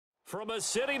From a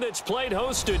city that's played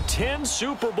host to 10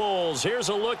 Super Bowls, here's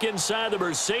a look inside the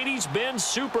Mercedes-Benz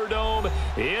Superdome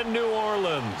in New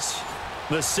Orleans.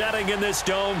 The setting in this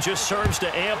dome just serves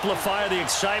to amplify the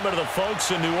excitement of the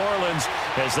folks in New Orleans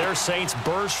as their Saints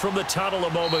burst from the tunnel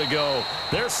a moment ago.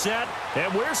 They're set,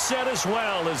 and we're set as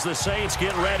well as the Saints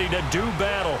get ready to do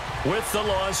battle with the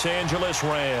Los Angeles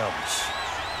Rams.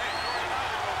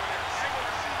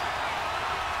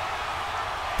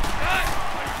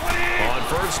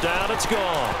 First down, it's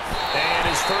gone. And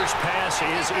his first pass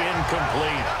is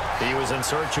incomplete. He was in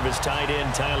search of his tight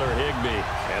end, Tyler Higbee.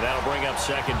 And that'll bring up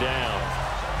second down.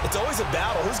 It's always a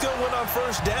battle. Who's going to win on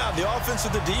first down, the offense or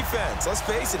the defense? Let's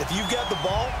face it, if you've got the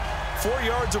ball, 4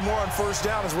 yards or more on first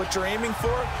down is what you're aiming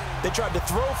for. They tried to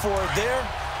throw for it there.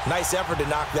 Nice effort to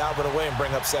knock that one away and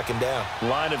bring up second down.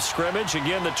 Line of scrimmage,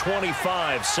 again the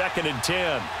 25, 2nd and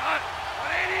 10.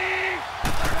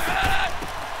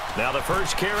 Now the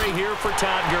first carry here for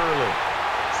Todd Gurley.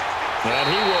 And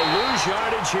he will lose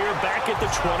yardage here back at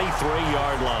the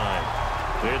 23-yard line.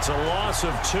 It's a loss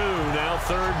of 2, now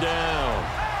 3rd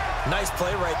down. Nice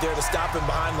play right there to stop him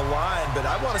behind the line, but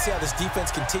I want to see how this defense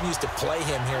continues to play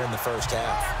him here in the first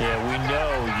half. Yeah, we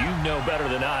know. You know better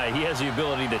than I. He has the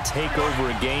ability to take over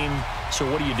a game, so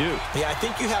what do you do? Yeah, I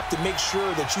think you have to make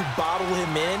sure that you bottle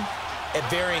him in at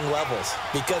varying levels,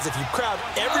 because if you crowd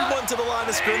everyone to the line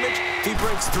of scrimmage, if he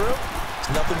breaks through,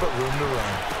 it's nothing but room to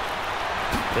run.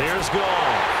 Here's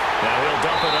Goff. Now he'll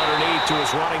dump it underneath to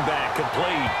his running back,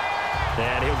 complete.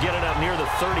 And he'll get it up near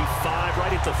the 35,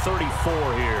 right at the 34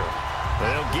 here.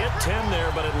 They'll get 10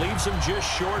 there, but it leaves him just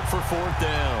short for 4th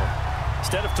down.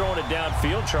 Instead of throwing it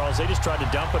downfield, Charles, they just tried to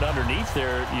dump it underneath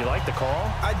there. You like the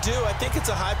call? I do. I think it's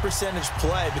a high percentage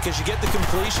play because you get the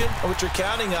completion, and what you're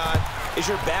counting on is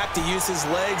your back to use his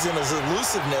legs and his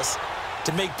elusiveness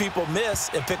to make people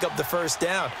miss and pick up the first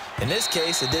down. In this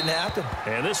case, it didn't happen.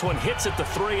 And this one hits at the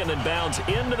 3 and then bounds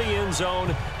into the end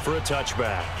zone for a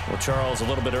touchback. Well, Charles, a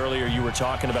little bit earlier you were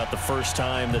talking about the first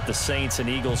time that the Saints and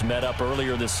Eagles met up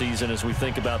earlier this season as we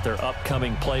think about their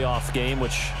upcoming playoff game,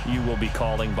 which you will be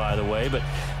calling, by the way. But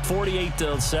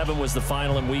 48-7 was the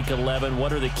final in Week 11.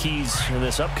 What are the keys in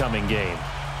this upcoming game?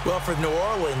 Well, for New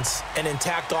Orleans, an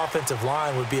intact offensive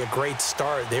line would be a great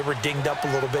start. They were dinged up a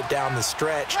little bit down the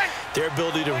stretch. Their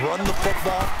ability to run the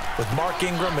football with Mark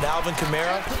Ingram and Alvin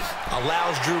Kamara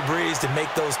allows Drew Brees to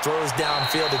make those throws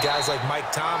downfield to guys like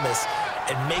Mike Thomas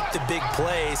and make the big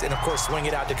plays and, of course, swing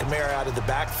it out to Kamara out of the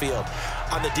backfield.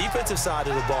 On the defensive side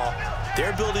of the ball,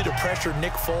 their ability to pressure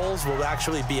Nick Foles will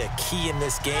actually be a key in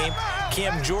this game.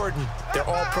 Cam Jordan, their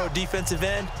all-pro defensive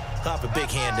end, will have a big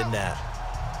hand in that.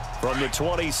 From the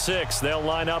 26, they'll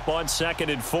line up on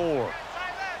 2nd and 4.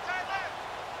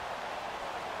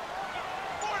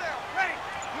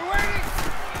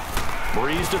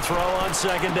 Breeze to throw on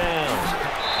 2nd down.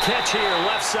 Catch here,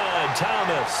 left side,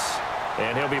 Thomas.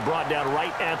 And he'll be brought down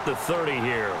right at the 30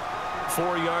 here.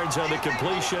 4 yards on the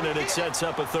completion, and it sets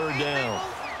up a 3rd down.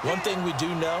 One thing we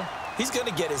do know, he's going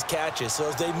to get his catches. So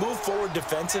as they move forward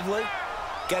defensively,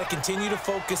 got to continue to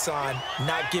focus on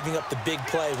not giving up the big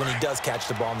play when he does catch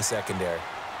the ball in the secondary.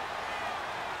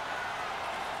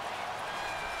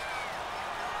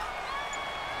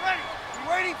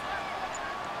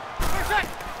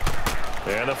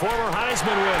 And the former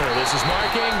Heisman winner, this is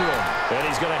Mark Ingram. And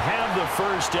he's going to have the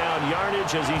first down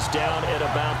yardage as he's down at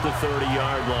about the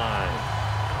 30-yard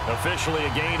line. Officially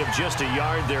a gain of just a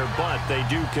yard there, but they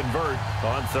do convert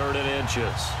on 3rd and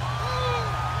inches.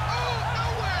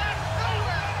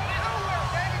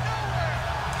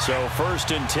 So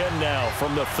 1st and 10 now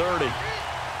from the 30.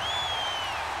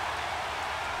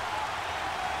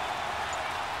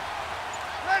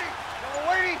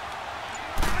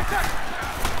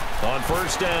 On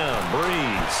 1st down,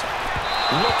 Breeze.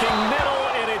 Looking middle,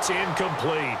 and it's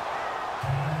incomplete.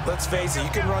 Let's face it, you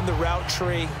can run the route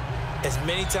tree as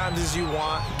many times as you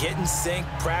want, get in sync,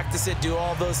 practice it, do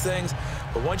all those things.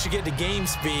 But once you get to game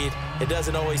speed, it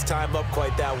doesn't always time up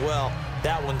quite that well.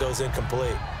 That one goes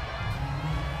incomplete.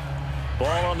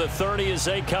 Ball on the 30 as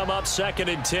they come up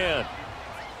 2nd and 10.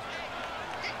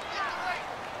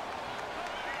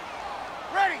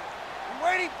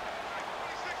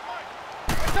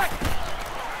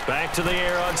 Back to the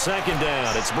air on 2nd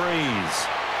down. It's Breeze.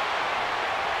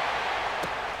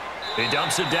 He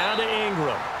dumps it down to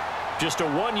Ingram. Just a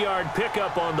 1-yard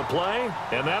pickup on the play,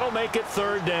 and that'll make it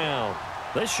 3rd down.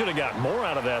 They should have got more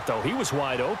out of that, though. He was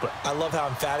wide open. I love how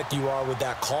emphatic you are with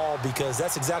that call because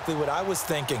that's exactly what I was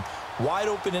thinking. Wide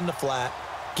open in the flat.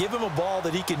 Give him a ball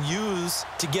that he can use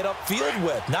to get upfield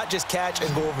with, not just catch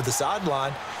and go over the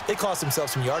sideline. They cost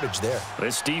themselves some yardage there.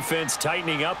 This defense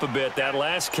tightening up a bit. That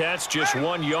last catch just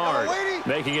 1 yard,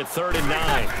 making it 3rd and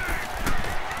 9.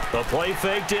 The play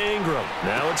fake to Ingram.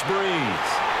 Now it's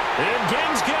Breeze. And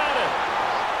Ginn's got it.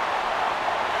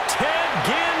 Ted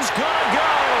Ginn's gonna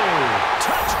go.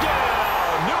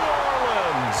 Touchdown, New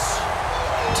Orleans.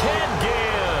 Ted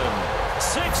Ginn,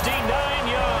 69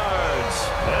 yards.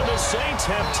 And the Saints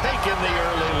have taken the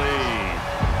early lead.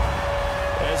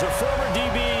 As a former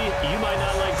DB, you might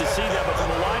not like to see that, but from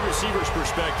a wide receiver's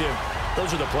perspective,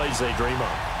 those are the plays they dream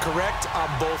of. Correct on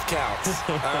both counts,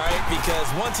 all right? Because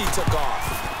once he took off,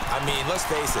 I mean, let's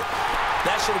face it,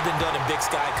 that should have been done in Big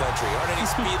Sky Country. Aren't any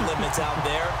speed limits out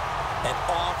there? And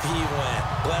off he went.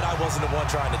 Glad I wasn't the one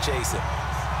trying to chase him.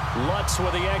 Lutz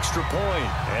with the extra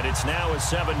point, and it's now a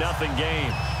 7-0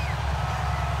 game.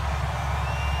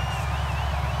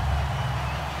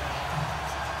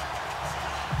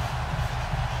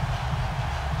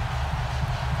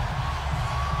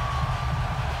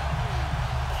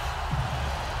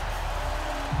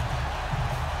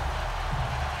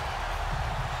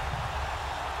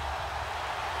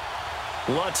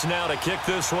 Lutz now to kick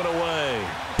this one away.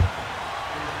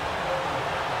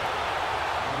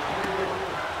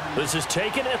 This is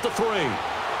taken at the 3.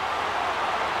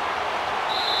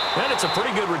 And it's a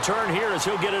pretty good return here as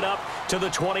he'll get it up to the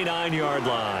 29-yard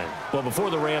line. Well, before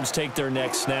the Rams take their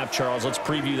next snap, Charles, let's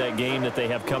preview that game that they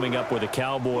have coming up with the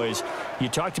Cowboys. You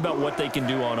talked about what they can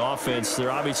do on offense.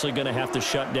 They're obviously going to have to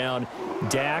shut down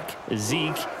Dak,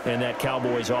 Zeke, and that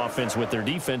Cowboys offense with their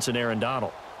defense and Aaron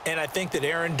Donald. And I think that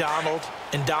Aaron Donald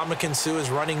and Ndamukong Suh,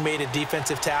 as running mate at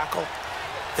defensive tackle,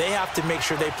 they have to make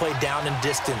sure they play down and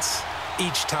distance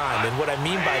each time. And what I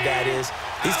mean by that is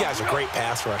these guys are great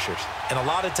pass rushers. And a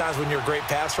lot of times when you're a great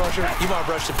pass rusher, you want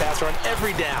to rush the pass run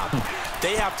every down.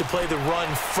 They have to play the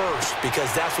run first because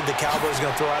that's what the Cowboys are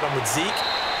going to throw at them with Zeke.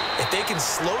 If they can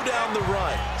slow down the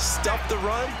run, stuff the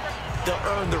run, they'll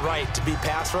earn the right to be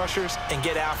pass rushers and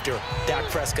get after Dak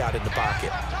Prescott in the pocket.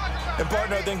 And,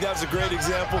 partner, I think that's a great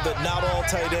example that not all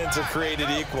tight ends are created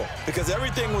equal because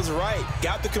everything was right.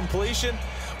 Got the completion,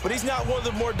 but he's not one of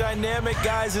the more dynamic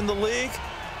guys in the league.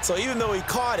 So even though he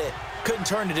caught it, couldn't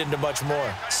turn it into much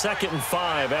more. 2nd and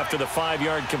 5 after the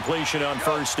 5-yard completion on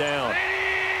first down.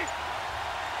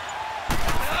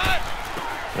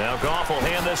 Now Goff will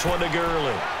hand this one to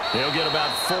Gurley. He'll get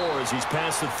about 4 as he's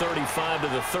past the 35 to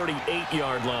the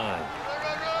 38-yard line.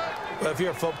 Well, if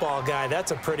you're a football guy, that's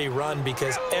a pretty run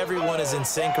because everyone is in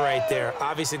sync right there.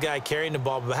 Obviously, the guy carrying the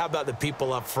ball, but how about the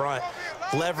people up front?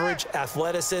 Leverage,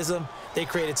 athleticism, they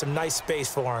created some nice space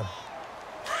for him.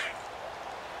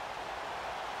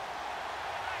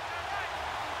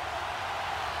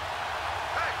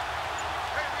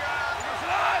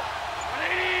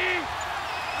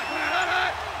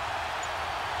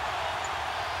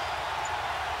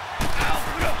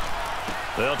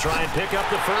 They'll try and pick up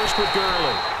the first with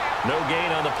Gurley. No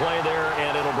gain on the play there,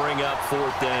 and it'll bring up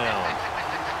 4th down.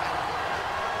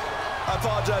 I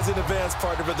apologize in advance,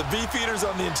 partner, but the beefeaters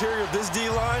on the interior of this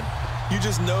D-line, you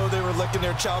just know they were licking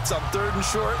their chops on 3rd and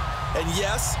short. And,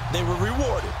 yes, they were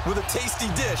rewarded with a tasty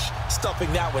dish,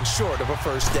 stuffing that one short of a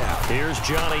first down. Here's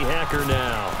Johnny Hacker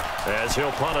now as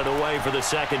he'll punt it away for the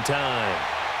 2nd time.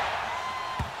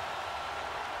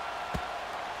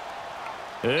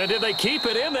 And did they keep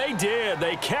it in? They did.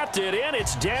 They kept it in.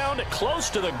 It's down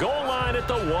close to the goal line at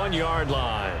the 1-yard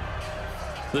line.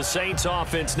 The Saints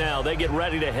offense now, they get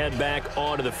ready to head back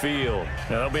onto the field.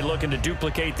 Now, they'll be looking to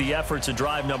duplicate the efforts of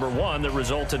drive number 1 that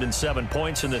resulted in 7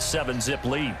 points in the 7-zip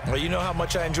lead. Well, you know how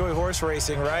much I enjoy horse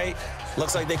racing, right?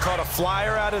 Looks like they caught a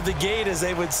flyer out of the gate, as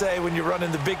they would say when you're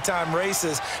running the big-time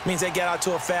races. Means they get out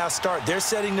to a fast start. They're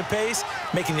setting the pace,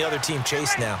 making the other team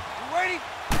chase now.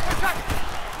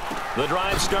 The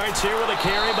drive starts here with a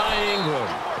carry by Ingram.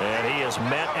 And he is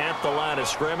met at the line of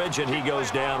scrimmage, and he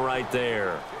goes down right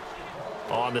there.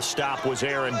 On the stop was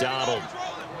Aaron Donald.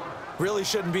 Really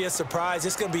shouldn't be a surprise.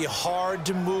 It's going to be hard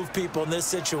to move people in this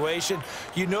situation.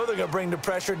 You know they're going to bring the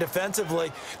pressure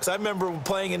defensively. Because I remember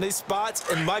playing in these spots,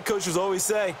 and my coaches always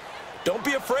say, don't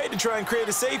be afraid to try and create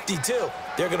a safety, too.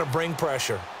 They're going to bring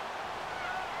pressure.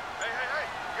 Hey,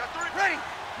 you got 3. Ready.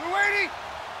 We're waiting.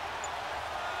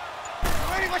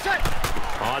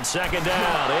 On 2nd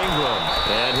down, Ingram.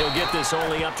 And he'll get this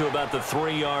only up to about the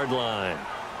 3-yard line.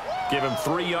 Give him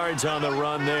 3 yards on the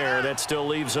run there. That still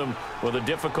leaves him with a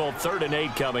difficult 3rd and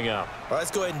 8 coming up. All right,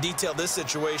 let's go ahead and detail this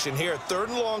situation here. 3rd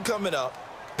and long coming up.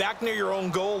 Back near your own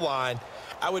goal line.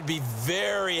 I would be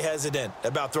very hesitant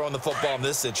about throwing the football in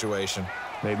this situation.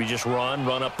 Maybe just run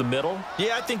up the middle?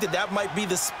 Yeah, I think that might be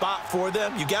the spot for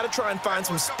them. You got to try and find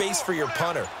some space for your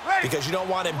punter because you don't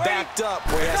want him backed up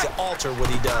where he has to alter what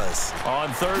he does. On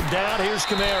 3rd down, here's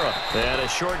Kamara. And a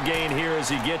short gain here as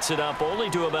he gets it up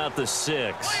only to about the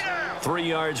 6. 3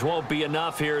 yards won't be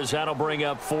enough here as that'll bring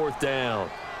up 4th down.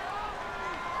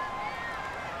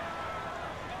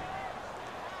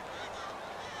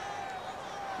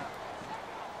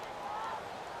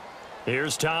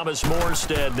 Here's Thomas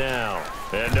Morstead now.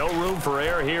 And no room for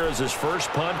error here as his first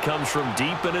punt comes from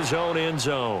deep in his own end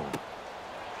zone.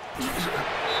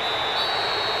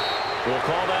 We'll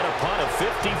call that a punt of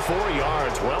 54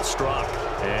 yards. Well struck.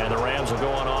 And the Rams will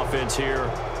go on offense here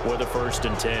with a 1st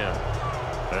and 10.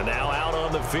 And now out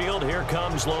on the field, here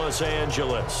comes Los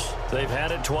Angeles. They've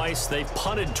had it twice. They've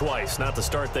punted twice. Not the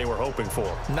start they were hoping for.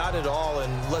 Not at all,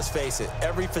 and let's face it,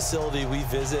 every facility we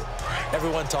visit,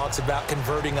 everyone talks about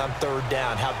converting on 3rd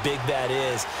down, how big that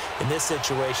is. In this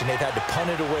situation, they've had to punt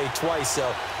it away twice,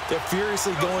 so they're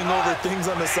furiously going over things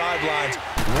on the sidelines.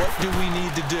 What do we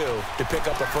need to do to pick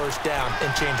up a 1st down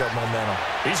and change our momentum?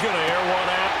 He's going to air one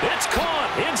out. It's caught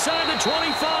inside the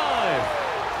 25.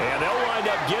 And they'll wind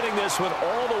up getting this one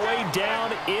all the way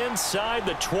down inside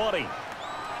the 20.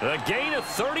 A gain of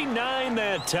 39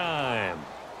 that time.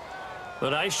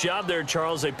 A nice job there,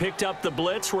 Charles. They picked up the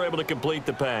blitz, were able to complete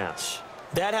the pass.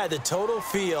 That had the total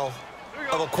feel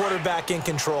of a quarterback in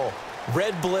control.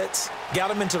 Red blitz, got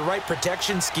him into the right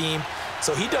protection scheme,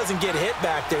 so he doesn't get hit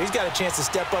back there. He's got a chance to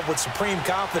step up with supreme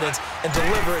confidence and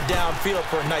deliver it downfield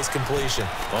for a nice completion.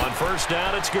 On 1st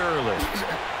down, it's Gurley.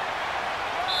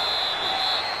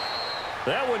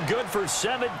 That one good for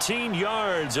 17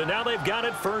 yards, and now they've got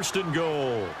it 1st and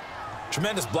goal.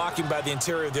 Tremendous blocking by the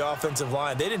interior of the offensive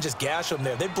line. They didn't just gash him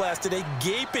there. They blasted a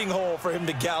gaping hole for him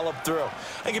to gallop through.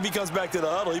 I think if he comes back to the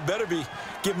huddle, he better be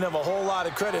giving them a whole lot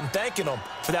of credit and thanking them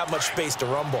for that much space to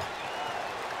rumble.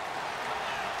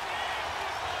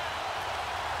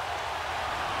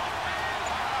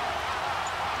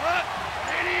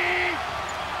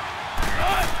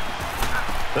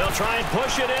 They'll try and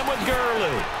push it in with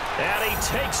Gurley. And he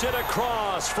takes it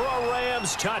across for a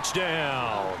Rams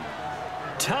touchdown.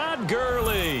 Todd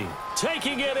Gurley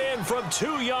taking it in from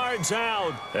 2 yards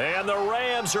out. And the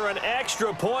Rams are an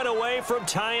extra point away from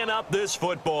tying up this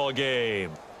football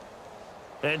game.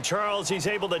 And Charles, he's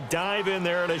able to dive in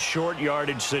there in a short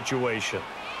yardage situation.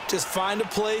 Just find a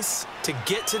place to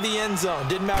get to the end zone.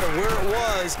 Didn't matter where it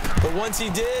was, but once he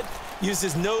did, used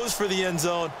his nose for the end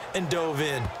zone and dove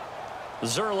in.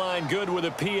 Zerline good with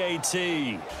a PAT,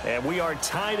 and we are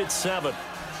tied at 7.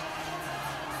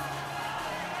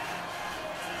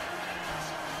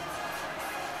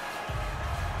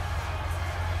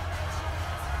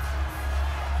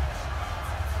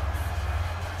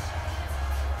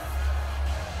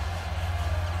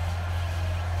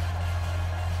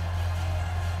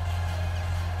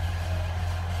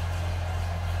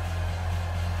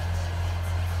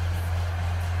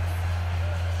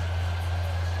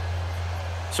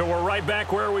 So we're right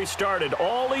back where we started,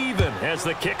 all even as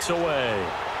the kick's away.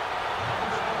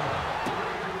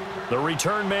 The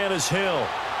return man is Hill.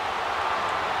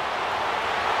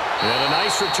 And a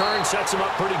nice return sets him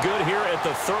up pretty good here at the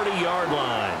 30-yard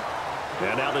line.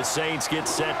 And now the Saints get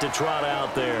set to trot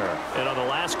out there. And on the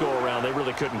last go-around, they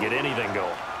really couldn't get anything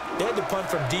going. They had to punt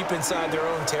from deep inside their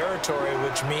own territory,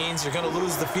 which means you're going to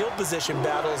lose the field position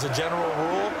battle as a general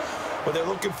rule. What they're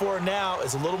looking for now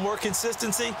is a little more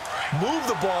consistency, move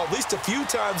the ball at least a few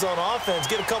times on offense,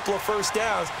 get a couple of 1st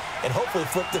downs, and hopefully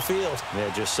flip the field.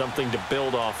 Yeah, just something to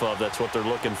build off of. That's what they're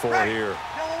looking for here.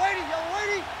 Yellow lady, yellow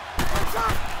lady.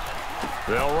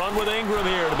 They'll run with Ingram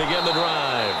here to begin the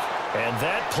drive. And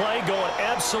that play going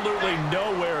absolutely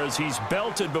nowhere as he's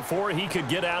belted before he could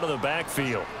get out of the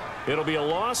backfield. It'll be a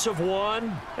loss of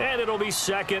 1, and it'll be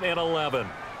 2nd and 11.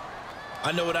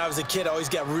 I know when I was a kid, I always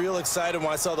got real excited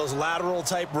when I saw those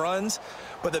lateral-type runs.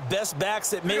 But the best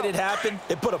backs that made it happen,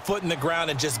 they put a foot in the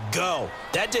ground and just go.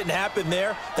 That didn't happen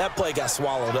there. That play got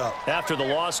swallowed up. After the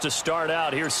loss to start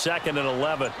out, here's 2nd and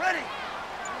 11. Ready.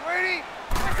 Ready.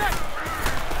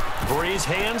 Breeze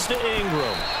hands to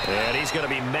Ingram. And he's going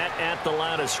to be met at the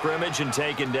line of scrimmage and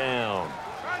taken down.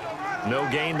 No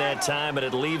gain that time, and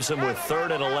it leaves him with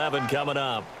 3rd and 11 coming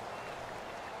up.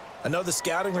 I know the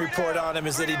scouting report on him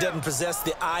is that he doesn't possess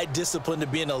the eye discipline to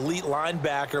be an elite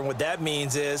linebacker, and what that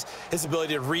means is his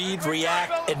ability to read,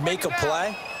 react, and make a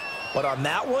play. But on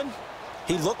that one,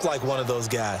 he looked like one of those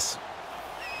guys.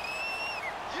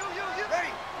 You ready?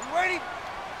 You ready?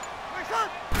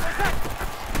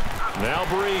 Now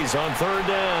Breeze on 3rd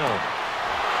down.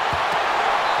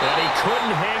 And he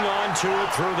couldn't hang on to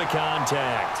it through the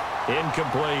contact.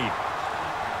 Incomplete.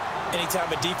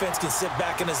 Anytime a defense can sit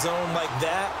back in a zone like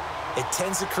that, it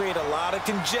tends to create a lot of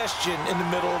congestion in the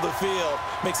middle of the field.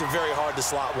 Makes it very hard to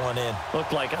slot one in.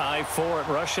 Looked like I-4 at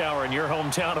rush hour in your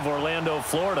hometown of Orlando,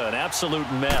 Florida. An absolute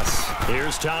mess.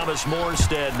 Here's Thomas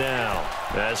Morstead now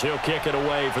as he'll kick it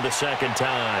away for the second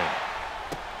time.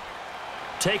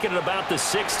 Taking it about the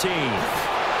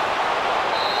 16th.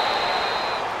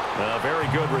 A very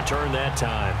good return that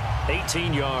time.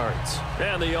 18 yards.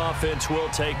 And the offense will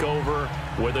take over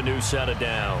with a new set of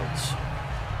downs.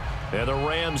 And the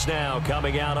Rams now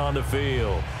coming out on the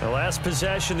field. The last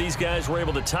possession, these guys were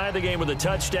able to tie the game with a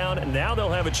touchdown, and now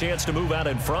they'll have a chance to move out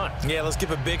in front. Yeah, let's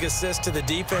give a big assist to the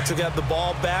defense who got the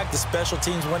ball back. The special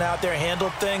teams went out there and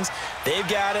handled things. They've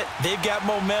got it. They've got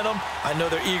momentum. I know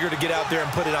they're eager to get out there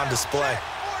and put it on display.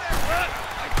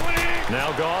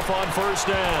 Now Goff on first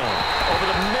down. Over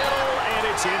the middle, and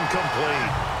it's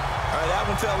incomplete. All right, that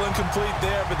one fell incomplete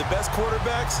there, but the best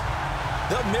quarterbacks,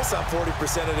 they'll miss on 40%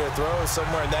 of their throws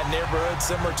somewhere in that neighborhood,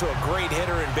 similar to a great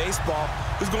hitter in baseball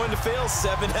who's going to fail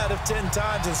 7 out of 10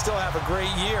 times and still have a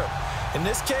great year. In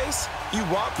this case, you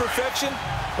want perfection,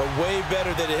 but way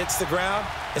better that it hits the ground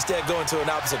instead of going to an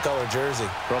opposite color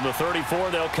jersey. From the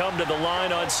 34, they'll come to the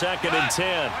line on 2nd and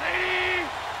 10.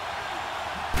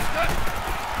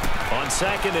 On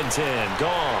 2nd and 10,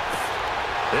 Goff.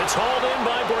 It's hauled in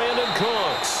by Brandon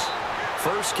Cooks.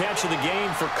 First catch of the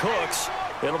game for Cooks.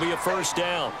 It'll be a first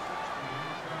down.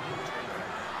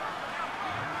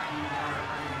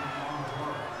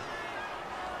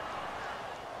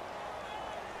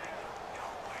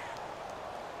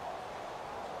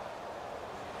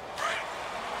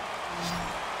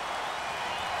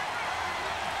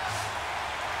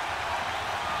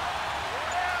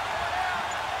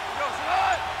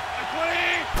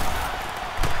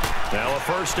 Now a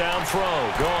first down throw.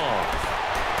 Goff.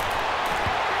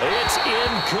 It's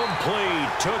incomplete.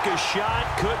 Took a shot,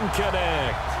 couldn't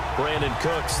connect. Brandon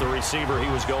Cooks, the receiver he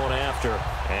was going after.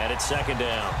 And it's second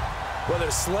down. Well,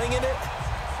 they're slinging it,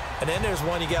 and then there's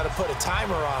one you got to put a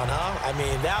timer on, huh? I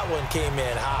mean, that one came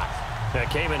in hot.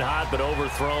 That came in hot, but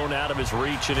overthrown, out of his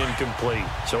reach, and incomplete.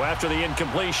 So after the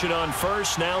incompletion on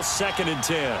first, now 2nd and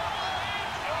 10.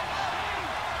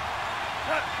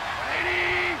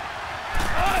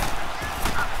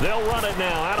 They'll run it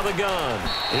now out of the gun.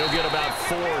 He'll get about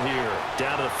 4 here,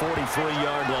 down to the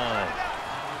 43-yard line.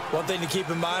 One thing to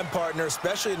keep in mind, partner,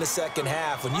 especially in the second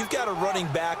half, when you've got a running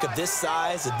back of this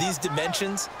size, of these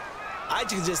dimensions, I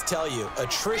can just tell you,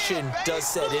 attrition does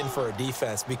set in for a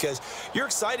defense because you're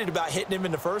excited about hitting him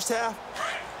in the first half.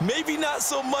 Maybe not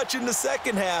so much in the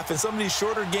second half, and some of these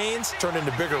shorter gains turn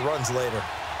into bigger runs later.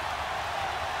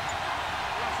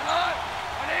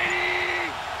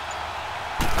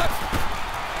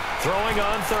 Throwing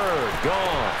on third.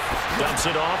 Goff dumps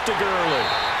it off to Gurley.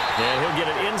 And he'll get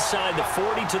it inside the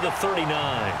 40 to the 39.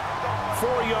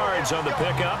 4 yards on the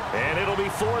pickup, and it'll be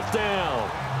 4th down.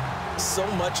 So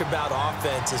much about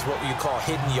offense is what you call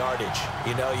hidden yardage.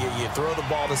 You know, you throw the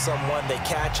ball to someone, they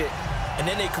catch it, and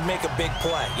then they can make a big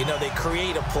play. You know, they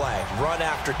create a play, run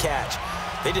after catch.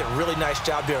 They did a really nice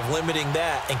job there of limiting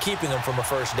that and keeping him from a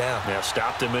first down. Yeah,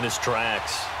 stopped him in his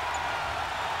tracks.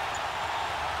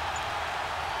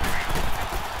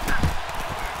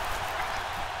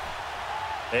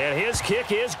 And his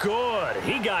kick is good.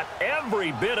 He got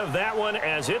every bit of that one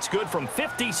as it's good from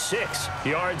 56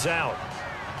 yards out.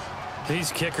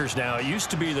 These kickers now, it used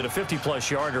to be that a 50-plus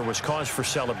yarder was cause for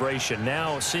celebration.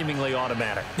 Now seemingly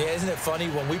automatic. Yeah, isn't it funny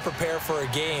when we prepare for a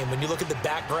game, when you look at the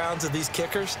backgrounds of these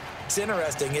kickers, it's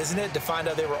interesting, isn't it, to find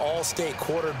out they were all-state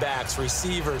quarterbacks,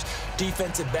 receivers,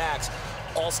 defensive backs,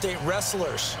 all-state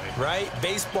wrestlers, right?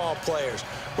 Baseball players.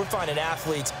 We're finding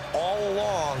athletes all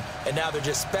along, and now they're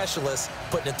just specialists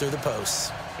putting it through the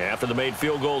posts. After the made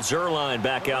field goal, Zerline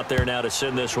back out there now to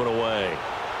send this one away.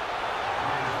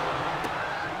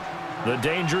 The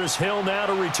dangerous Hill now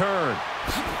to return.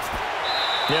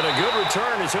 And a good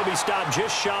return as he'll be stopped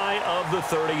just shy of the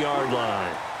 30-yard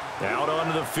line. Out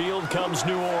onto the field comes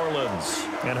New Orleans,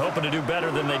 and hoping to do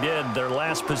better than they did their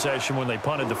last possession when they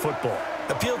punted the football.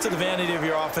 Appeal to the vanity of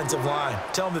your offensive line.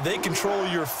 Tell them that they control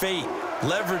your fate.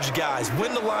 Leverage guys.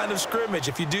 Win the line of scrimmage.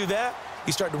 If you do that,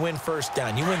 you start to win first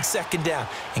down. You win second down.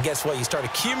 And guess what? You start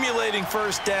accumulating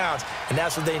first downs, and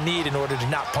that's what they need in order to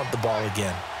not punt the ball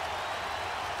again.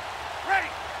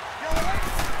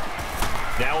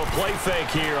 Now a play fake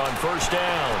here on first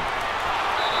down.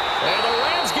 And the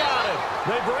Rams got it.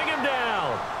 They bring him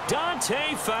down.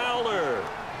 Dante Fowler.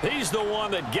 He's the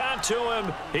one that got to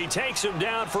him. He takes him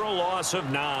down for a loss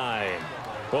of 9.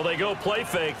 Well, they go play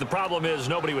fake. The problem is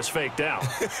nobody was faked out.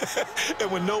 And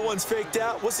when no one's faked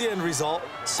out, what's the end result?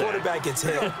 Sack. Quarterback gets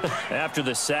hit. After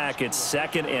the sack, it's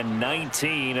 2nd and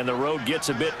 19, and the road gets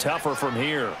a bit tougher from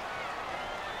here.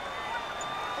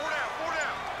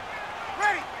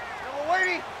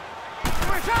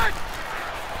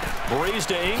 Breeze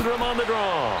to Ingram on the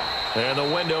draw. And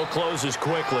the window closes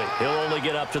quickly. He'll only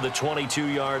get up to the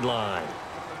 22-yard line.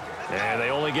 And they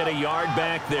only get a yard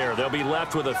back there. They'll be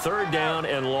left with a 3rd down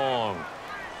and long.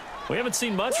 We haven't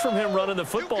seen much from him running the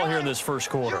football here in this first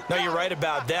quarter. No, you're right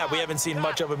about that. We haven't seen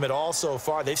much of him at all so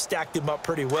far. They've stacked him up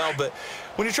pretty well, but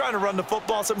when you're trying to run the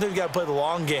football, sometimes you got to play the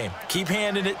long game. Keep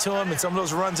handing it to him, and some of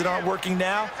those runs that aren't working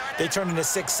now, they turn into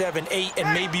 6, 7, 8,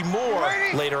 and maybe more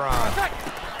later on.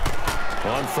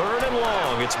 On 3rd and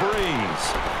long, it's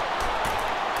Breeze.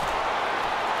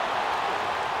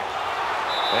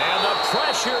 And the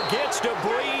pressure gets to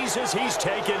Breeze as he's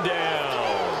taken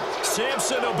down.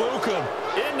 Samson Abukum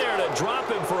in there to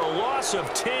drop him for a loss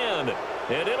of 10.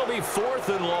 And it'll be 4th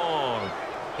and long.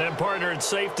 And, partner, it's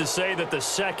safe to say that the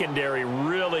secondary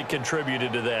really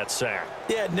contributed to that sack.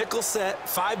 Yeah, nickel set,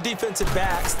 5 defensive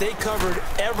backs. They covered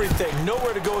everything.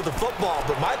 Nowhere to go with the football.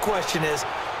 But my question is,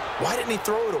 why didn't he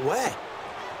throw it away?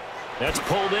 That's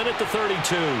pulled in at the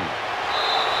 32.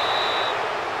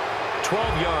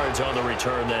 12 yards on the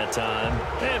return that time.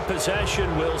 And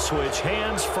possession will switch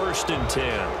hands, 1st and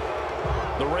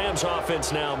 10. The Rams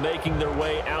offense now making their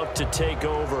way out to take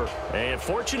over. And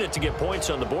fortunate to get points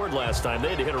on the board last time. They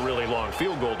had to hit a really long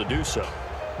field goal to do so.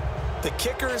 The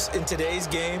kickers in today's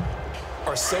game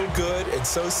are so good and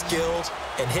so skilled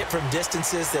and hit from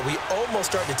distances that we almost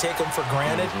start to take them for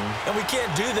granted. And we can't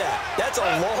do that. That's a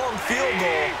long field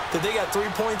goal that they got 3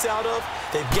 points out of.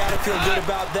 They've got to feel good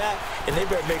about that, and they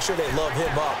better make sure they love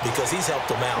him up because he's helped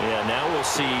them out. Yeah, now we'll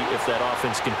see if that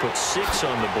offense can put 6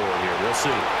 on the board here. We'll see.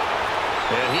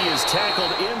 And he is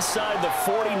tackled inside the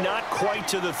 40, not quite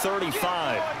to the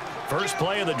 35. First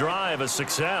play of the drive, a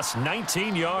success,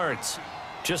 19 yards.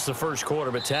 Just the first quarter,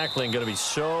 but tackling going to be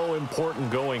so important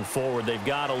going forward. They've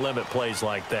got to limit plays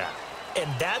like that. And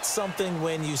that's something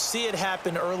when you see it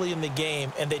happen early in the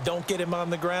game and they don't get him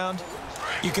on the ground,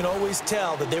 you can always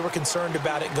tell that they were concerned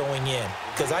about it going in.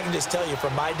 Because I can just tell you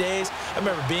from my days, I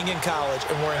remember being in college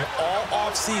and worrying all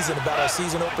off-season about our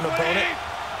season open opponent,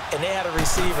 and they had a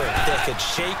receiver that could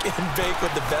shake and bake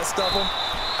with the best of them.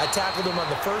 I tackled him on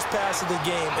the first pass of the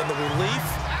game, and the relief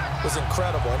was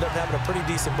incredible. Ended up having a pretty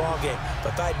decent ball game.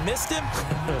 But if I'd missed him,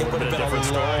 it would have been a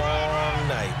long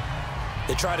night.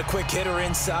 They tried a quick hitter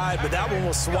inside, but that one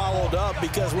was swallowed up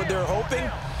because what they're hoping,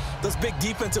 those big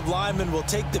defensive linemen will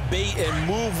take the bait and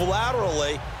move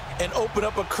laterally and open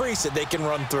up a crease that they can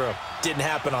run through. Didn't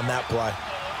happen on that play.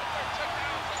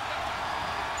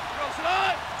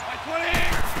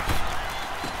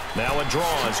 Now a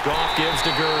draw as Goff gives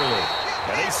to Gurley.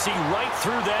 And they see right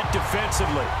through that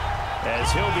defensively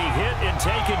as he'll be hit and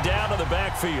taken down to the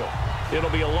backfield. It'll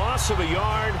be a loss of a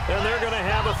yard, and they're going to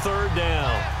have a 3rd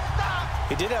down.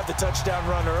 He did have the touchdown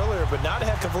run earlier, but not a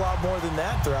heck of a lot more than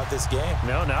that throughout this game.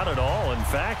 No, not at all. In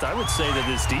fact, I would say that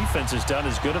this defense has done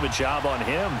as good of a job on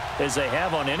him as they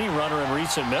have on any runner in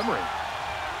recent memory.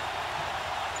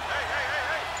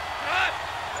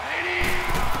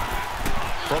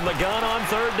 From the gun on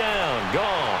 3rd down,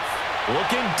 Goff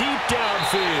looking deep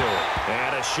downfield.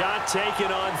 And a shot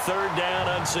taken on 3rd down,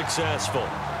 unsuccessful.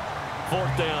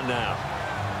 4th down now.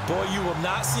 Boy, you will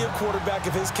not see a quarterback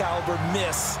of his caliber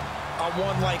miss on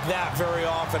one like that very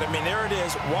often. I mean, there it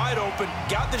is, wide open,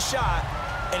 got the shot,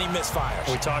 and he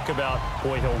misfires. We talk about,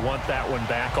 boy, he'll want that one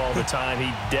back all the time.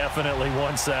 He definitely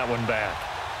wants that one back.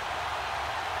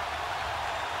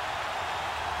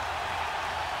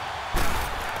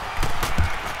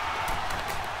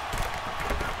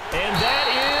 And that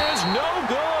is no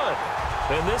good.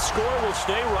 And this score will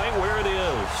stay right where it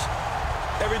is.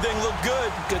 Everything looked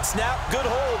good. Good snap, good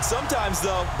hold. Sometimes,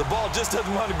 though, the ball just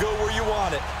doesn't want to go where you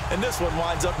want it. And this one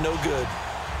winds up no good.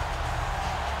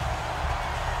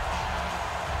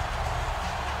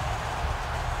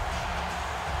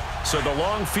 So the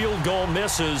long field goal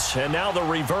misses, and now the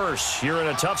reverse. You're in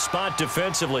a tough spot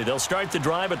defensively. They'll start the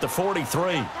drive at the 43.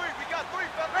 We got 3.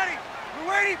 Ready.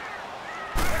 We're waiting.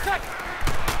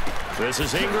 This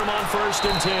is Ingram on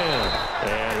 1st and 10.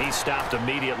 And he stopped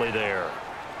immediately there.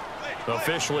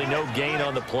 Officially no gain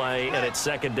on the play, and it's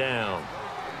 2nd down.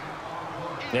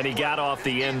 And he got off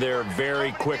the end there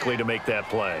very quickly to make that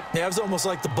play. Yeah, it was almost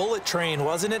like the bullet train,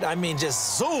 wasn't it? I mean,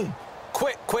 just zoom.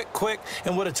 Quick, quick, quick.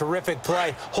 And what a terrific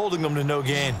play, holding them to no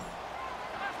gain.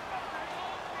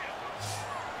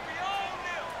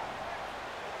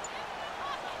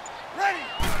 Ready.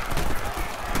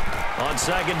 On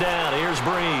 2nd down, here's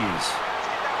Breeze.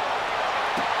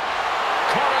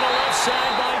 Caught on the left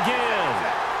side by Ginn.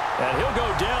 And he'll go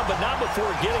down, but not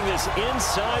before getting this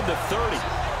inside the 30.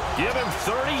 Give him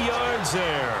 30 yards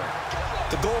there.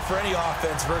 The goal for any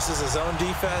offense versus his own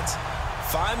defense,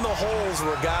 find the holes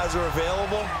where guys are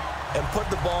available and put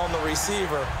the ball on the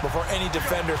receiver before any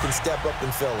defender can step up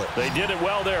and fill it. They did it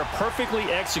well there. Perfectly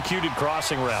executed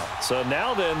crossing route. So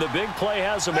now then, the big play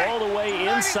has them all the way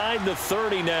inside the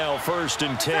 30 now, 1st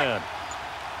and 10.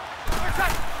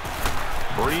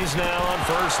 Breeze now on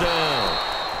 1st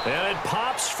down. And it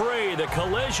pops free. The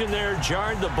collision there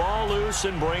jarred the ball loose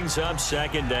and brings up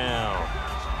 2nd down.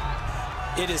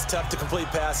 It is tough to complete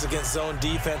passes against zone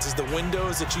defenses. The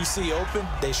windows that you see open,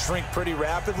 they shrink pretty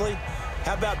rapidly.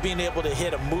 How about being able to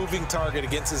hit a moving target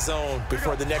against a zone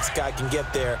before the next guy can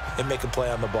get there and make a play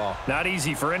on the ball? Not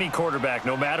easy for any quarterback,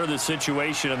 no matter the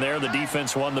situation, and there the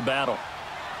defense won the battle.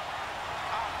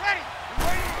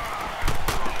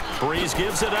 Breeze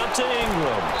gives it up to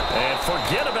Ingram. And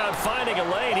forget about finding a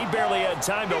lane. He barely had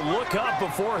time to look up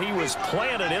before he was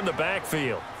planted in the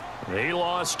backfield. He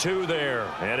lost 2 there,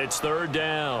 and it's 3rd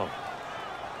down.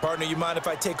 Partner, you mind if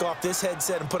I take off this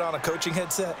headset and put on a coaching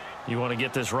headset? You want to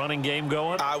get this running game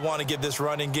going? I want to get this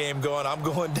running game going. I'm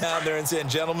going down there and saying,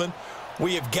 gentlemen,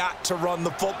 we have got to run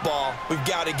the football. We've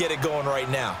got to get it going right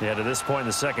now. Yeah, to this point in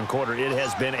the 2nd quarter, it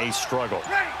has been a struggle.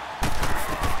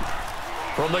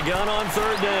 From the gun on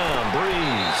 3rd down,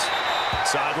 Breeze.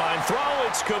 Sideline throw,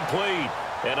 it's complete.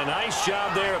 And a nice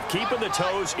job there of keeping the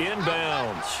toes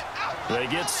inbounds. They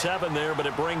get 7 there, but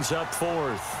it brings up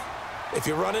 4th. If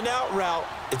you're running out route,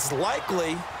 it's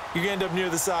likely you're going to end up near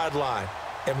the sideline.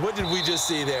 And what did we just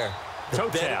see there? Toe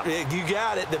tap. You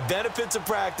got it. The benefits of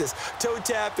practice. Toe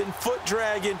tapping, foot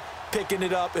dragging, picking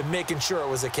it up, and making sure it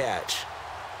was a catch.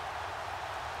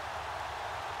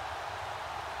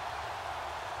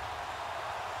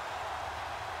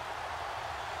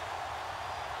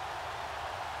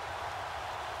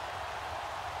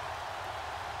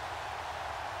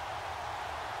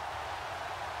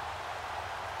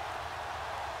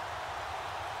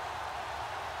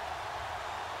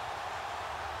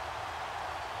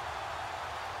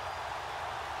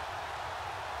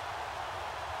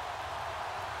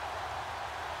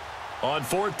 On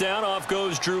 4th down, off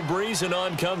goes Drew Brees, and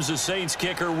on comes the Saints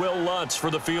kicker, Will Lutz,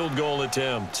 for the field goal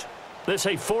attempt. This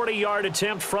a 40-yard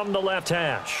attempt from the left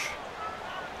hash.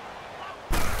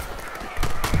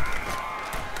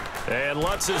 And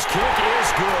Lutz's kick is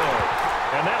good.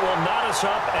 And that will knot us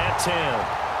up at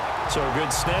 10. So a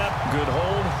good snap, good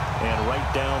hold, and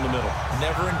right down the middle.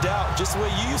 Never in doubt. Just the way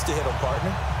you used to hit them,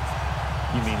 partner.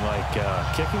 You mean like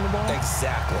kicking the ball?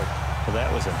 Exactly. Well,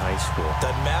 that was in high school.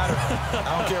 Doesn't matter.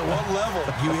 I don't care what level.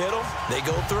 You hit them, they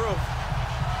go through.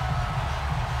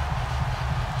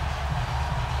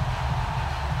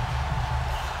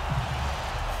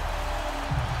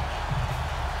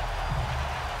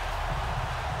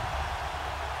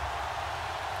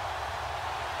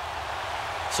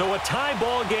 So a tie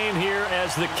ball game here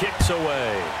as the kick's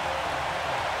away.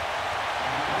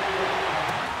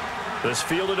 This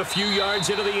fielded a few yards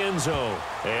into the end zone.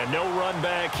 And no run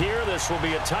back here. This will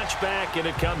be a touchback, and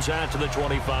it comes out to the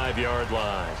 25-yard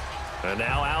line. And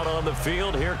now out on the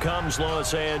field, here comes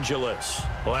Los Angeles.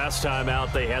 Last time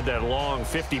out, they had that long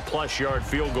 50-plus yard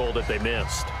field goal that they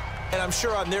missed. And I'm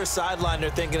sure on their sideline, they're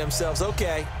thinking to themselves,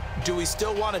 okay, do we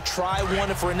still want to try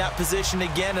one if we're in that position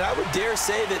again? And I would dare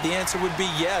say that the answer would be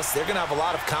yes. They're going to have a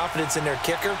lot of confidence in their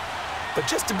kicker. But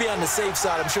just to be on the safe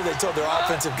side, I'm sure they told their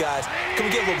offensive guys, can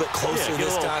we get a little bit closer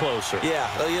this time? Closer.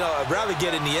 Yeah, you know, I'd rather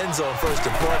get in the end zone first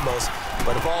and foremost.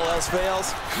 But if all else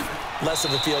fails, less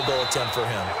of a field goal attempt for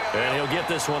him. And he'll get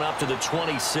this one up to the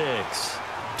 26.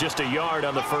 Just a yard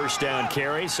on the first down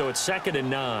carry, so it's 2nd and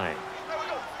 9.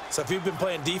 So if you've been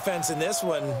playing defense in this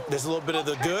one, there's a little bit of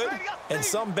the good and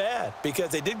some bad, because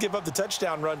they did give up the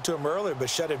touchdown run to him earlier, but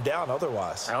shut him down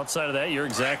otherwise. Outside of that, you're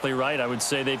exactly right. I would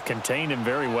say they've contained him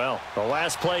very well. The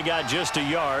last play got just a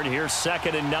yard. Here's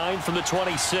 2nd and 9 from the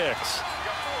 26.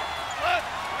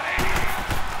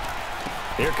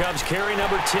 Here comes carry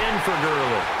number 10 for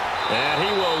Gurley. And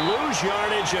he will lose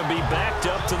yardage and be backed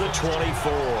up to the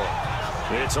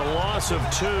 24. It's a loss of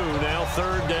 2, now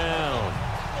 3rd down.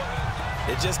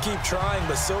 They just keep trying,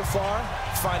 but so far,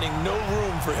 finding no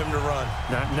room for him to run.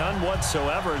 None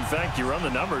whatsoever. In fact, you run the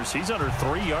numbers. He's under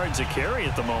 3 yards a carry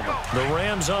at the moment. The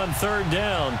Rams on 3rd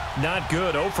down. Not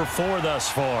good. 0 for 4 thus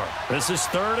far. This is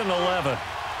 3rd and 11.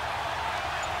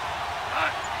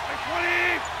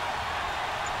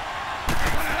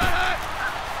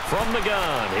 From the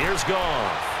gun, here's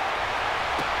Goff.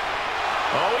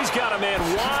 Oh, he's got a man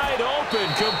wide open,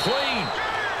 complete.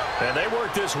 And they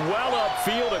work this well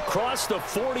upfield across the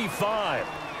 45.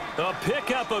 A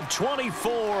pickup of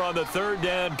 24 on the 3rd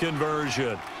down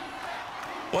conversion.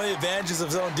 One of the advantages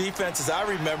of zone defense, as I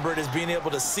remember it, is being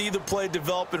able to see the play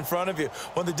develop in front of you.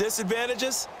 One of the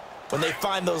disadvantages, when they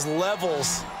find those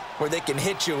levels where they can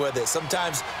hit you with it.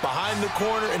 Sometimes behind the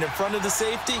corner and in front of the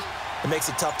safety, it makes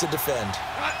it tough to defend.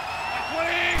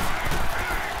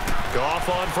 Goff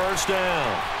on first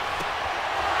down.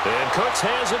 And Cooks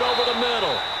has it over the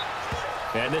middle.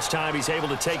 And this time he's able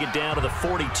to take it down to the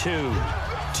 42.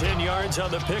 10 yards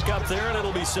on the pickup there, and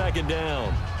it'll be second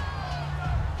down.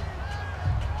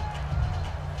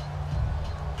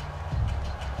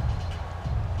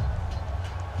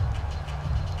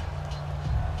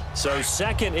 So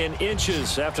second in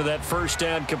inches after that first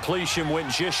down completion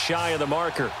went just shy of the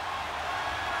marker.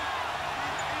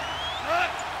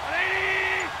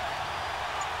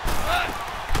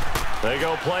 They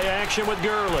go play action with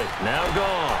Gurley. Now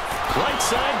Goff. Right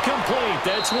side complete.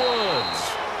 That's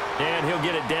Woods. And he'll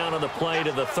get it down on the play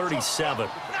to the 37.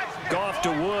 Goff to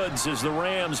Woods as the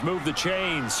Rams move the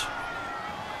chains.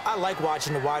 I like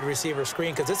watching the wide receiver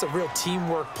screen because it's a real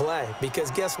teamwork play. Because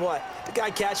guess what? The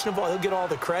guy catching the ball, he'll get all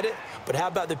the credit. But how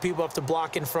about the people have to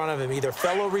block in front of him, either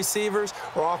fellow receivers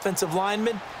or offensive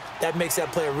linemen? That makes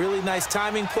that play a really nice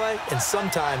timing play, and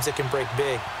sometimes it can break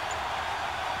big.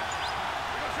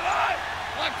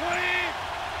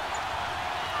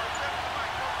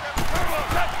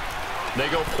 They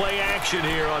go play action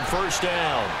here on first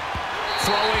down.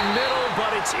 Throwing middle,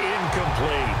 but it's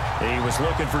incomplete. He was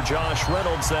looking for Josh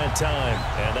Reynolds that time,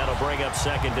 and that'll bring up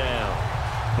second down.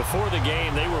 Before the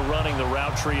game, they were running the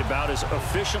route tree about as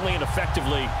efficiently and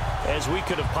effectively as we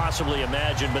could have possibly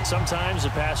imagined, but sometimes the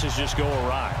passes just go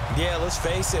awry. Yeah, let's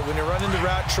face it. When you're running the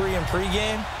route tree in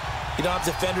pregame, you don't have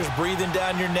defenders breathing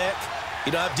down your neck.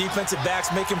 You don't have defensive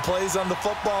backs making plays on the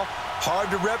football. Hard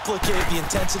to replicate the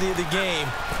intensity of the game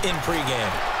in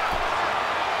pregame.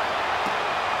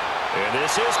 And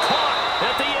this is caught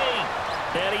at the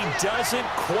 8. And he doesn't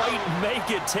quite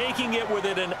make it, taking it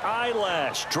within an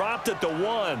eyelash. Dropped at the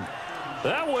 1.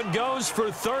 That one goes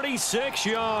for 36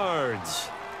 yards.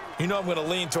 You know I'm going to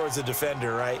lean towards the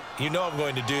defender, right? You know I'm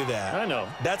going to do that. I know.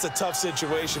 That's a tough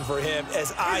situation for him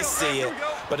as I see it.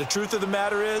 But the truth of the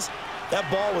matter is, that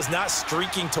ball was not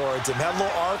streaking towards him. Had a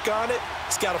little arc on it.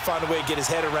 He's got to find a way to get his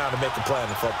head around and make a play on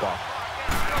the football.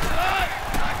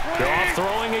 Goff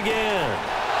throwing again.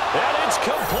 And it's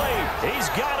complete. He's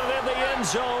got it in the end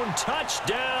zone.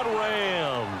 Touchdown,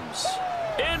 Rams.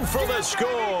 In for the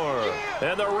score.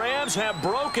 And the Rams have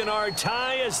broken our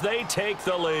tie as they take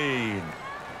the lead.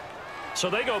 So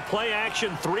they go play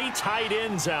action. 3 tight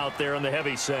ends out there in the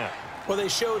heavy set. Well, they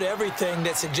showed everything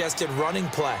that suggested running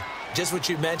play. Just what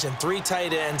you mentioned, 3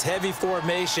 tight ends, heavy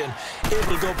formation,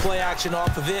 able to go play action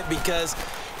off of it because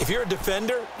if you're a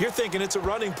defender, you're thinking it's a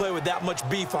running play with that much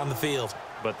beef on the field.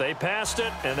 But they passed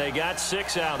it, and they got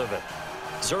 6 out of it.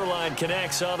 Zuerlein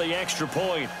connects on the extra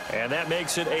point, and that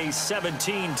makes it a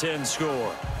 17-10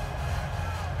 score.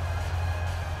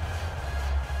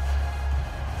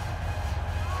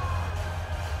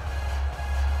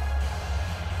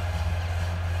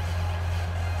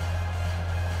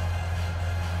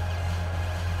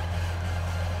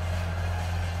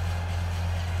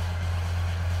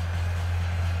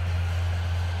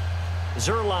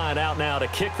 Zuerlein out now to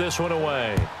kick this one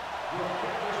away.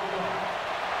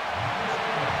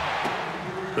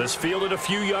 This fielded a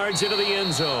few yards into the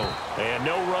end zone. And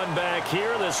no run back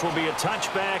here. This will be a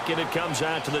touchback, and it comes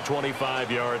out to the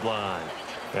 25-yard line.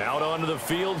 Out onto the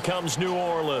field comes New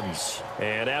Orleans.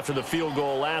 And after the field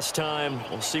goal last time,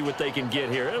 we'll see what they can get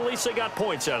here. At least they got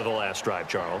points out of the last drive,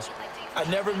 Charles. I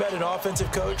never met an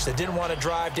offensive coach that didn't want to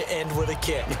drive to end with a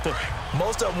kick.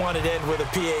 Most of them wanted to end with a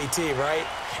PAT, right?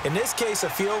 In this case, a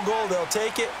field goal, they'll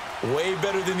take it. Way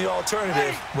better than the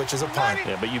alternative, which is a punt.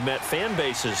 Yeah, but you met fan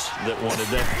bases that wanted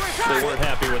that. They weren't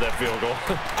happy with that field goal.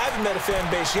 I haven't met a fan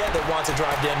base yet that wants to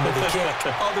drive to end with a kick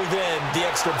other than the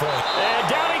extra point. And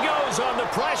down he goes on the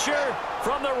pressure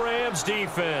from the Rams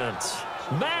defense.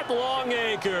 Matt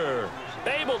Longacre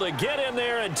able to get in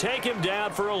there and take him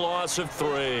down for a loss of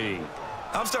 3.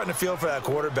 I'm starting to feel for that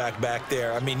quarterback back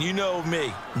there. I mean, you know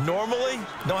me. Normally,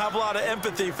 don't have a lot of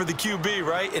empathy for the QB,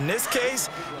 right? In this case,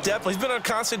 definitely. He's been on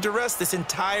constant duress this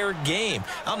entire game.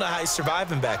 I don't know how he's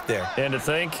surviving back there. And to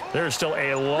think, there's still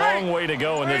a long way to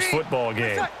go in this football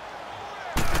game.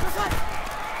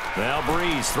 Now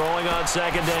Breeze throwing on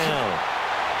second down.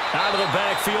 Out of the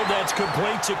backfield, that's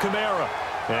complete to Kamara.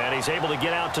 And he's able to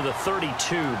get out to the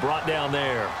 32, brought down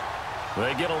there.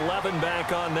 They get 11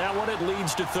 back on that one. It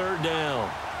leads to third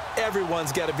down.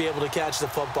 Everyone's got to be able to catch the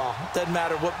football. Doesn't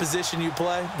matter what position you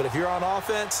play, but if you're on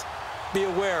offense, be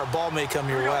aware a ball may come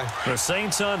your way. The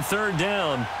Saints on third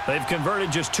down. They've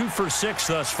converted just 2 for 6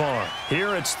 thus far.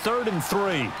 Here it's 3rd and 3.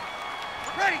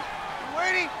 Ready.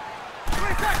 Waiting.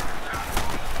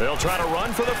 They'll try to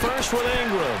run for the first with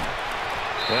Ingram.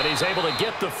 And he's able to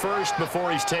get the first before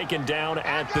he's taken down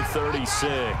at the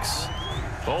 36.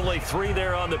 Only 3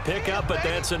 there on the pickup, but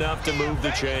that's enough to move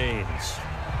the chains.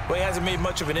 Well, he hasn't made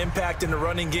much of an impact in the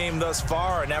running game thus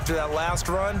far, and after that last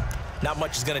run, not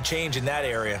much is going to change in that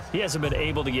area. He hasn't been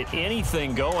able to get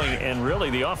anything going, and really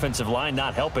the offensive line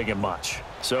not helping him much.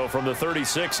 So from the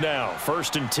 36 now,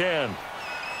 1st and 10.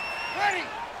 Ready!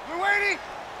 We're waiting!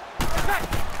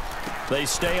 They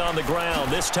stay on the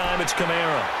ground. This time it's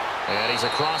Kamara. And he's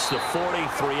across the 40,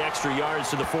 3 extra yards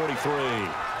to the 43.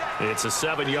 It's a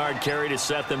 7-yard carry to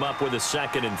set them up with a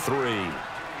 2nd and 3.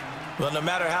 Well, no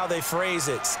matter how they phrase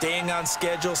it, staying on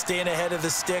schedule, staying ahead of the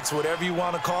sticks, whatever you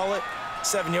want to call it,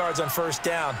 7 yards on 1st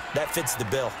down, that fits the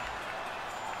bill.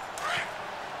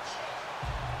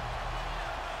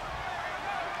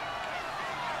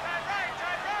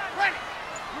 Ready!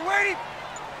 We're waiting!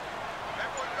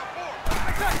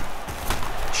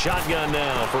 Shotgun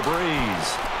now for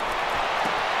Breeze.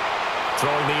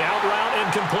 Throwing the out route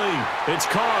incomplete. It's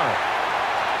Carr.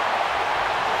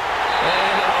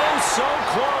 And oh, so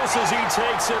close as he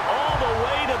takes it all the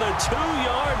way to the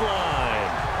 2-yard line.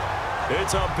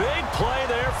 It's a big play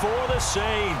there for the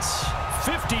Saints.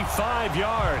 55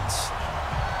 yards.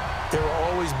 There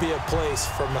will always be a place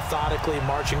for methodically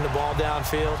marching the ball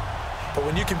downfield. But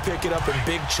when you can pick it up in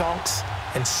big chunks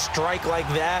and strike like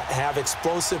that, have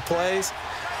explosive plays,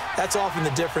 that's often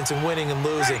the difference in winning and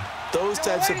losing. Those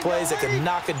types of plays that can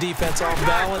knock a defense off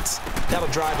balance, that'll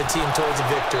drive a team towards a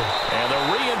victory. And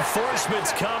the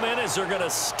reinforcements come in as they're going to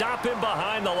stop him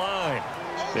behind the line.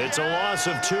 It's a loss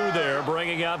of 2 there,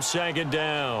 bringing up 2nd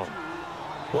down.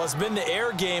 Well, it's been the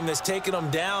air game that's taken them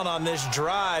down on this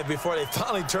drive before they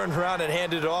finally turned around and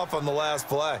handed it off on the last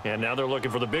play. And now they're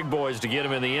looking for the big boys to get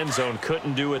him in the end zone.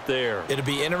 Couldn't do it there. It'll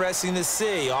be interesting to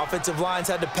see. Offensive lines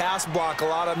had to pass block a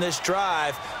lot on this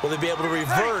drive. Will they be able to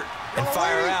revert and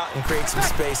fire out and create some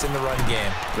space in the run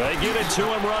game? They give it to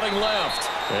him running left.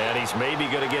 And he's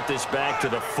maybe going to get this back to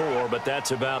the 4, but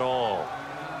that's about all.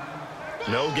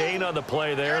 No gain on the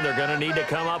play there. They're going to need to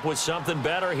come up with something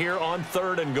better here on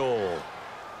 3rd and goal.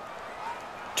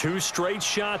 2 straight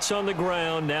shots on the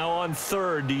ground. Now on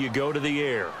 3rd, do you go to the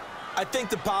air? I think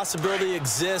the possibility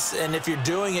exists, and if you're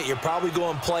doing it, you're probably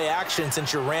going play action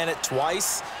since you ran it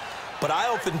twice. But I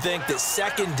often think that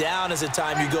 2nd down is a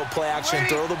time you go play action and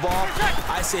throw the ball.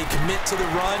 I say commit to the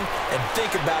run and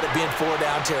think about it being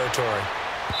 4-down territory.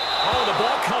 Oh, the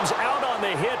ball comes out on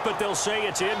the hit, but they'll say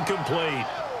it's incomplete.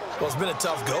 Well, it's been a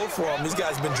tough go for them. These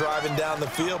guys have been driving down the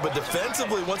field, but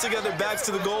defensively, once they got their backs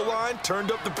to the goal line,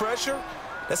 turned up the pressure,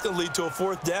 that's going to lead to a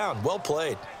 4th down. Well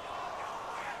played.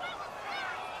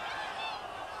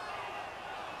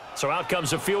 So out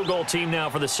comes a field goal team now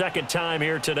for the 2nd time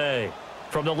here today.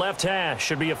 From the left hash,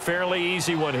 should be a fairly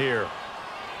easy one here.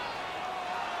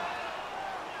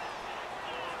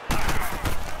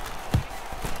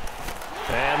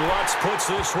 And Lutz puts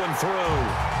this one through.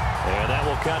 And that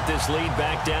will cut this lead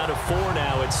back down to 4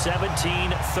 now. It's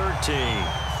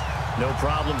 17-13. No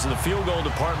problems in the field goal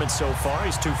department so far.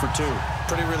 He's 2 for 2.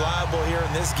 Pretty reliable here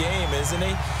in this game, isn't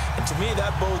he? And to me,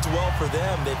 that bodes well for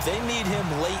them. If they need him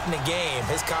late in the game,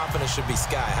 his confidence should be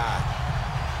sky high.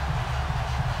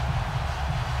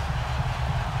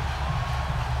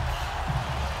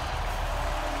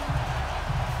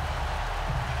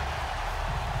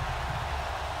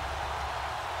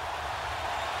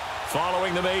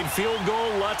 Following the made field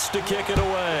goal, Lutz to kick it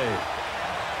away.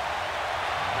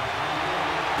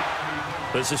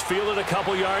 This is fielded a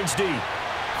couple yards deep.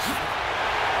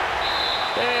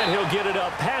 And he'll get it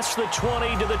up past the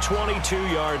 20 to the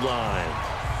 22-yard line.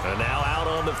 And now out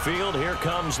on the field, here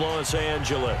comes Los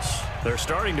Angeles. They're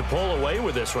starting to pull away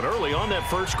with this one. Early on that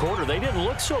 1st quarter, they didn't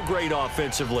look so great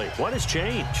offensively. What has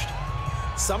changed?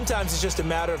 Sometimes it's just a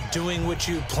matter of doing what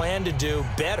you plan to do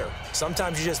better.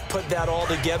 Sometimes you just put that all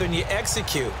together and you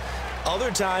execute.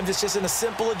 Other times it's just a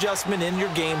simple adjustment in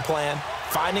your game plan,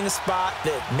 finding a spot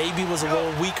that maybe was a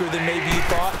little weaker than maybe you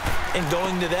thought, and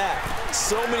going to that.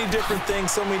 So many different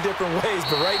things, so many different ways,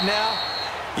 but right now,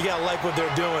 you got to like what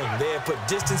they're doing. They have put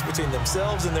distance between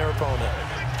themselves and their opponent.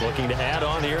 Looking to add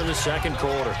on here in the 2nd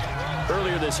quarter.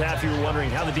 Earlier this half, you were wondering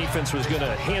how the defense was going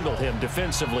to handle him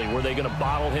defensively. Were they going to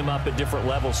bottle him up at different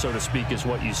levels, so to speak, is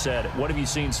what you said. What have you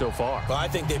seen so far? Well, I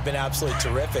think they've been absolutely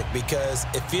terrific because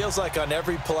it feels like on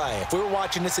every play, if we were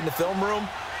watching this in the film room,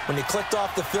 when you clicked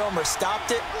off the film or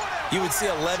stopped it, you would see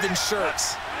 11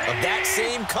 shirts of that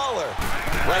same color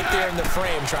right there in the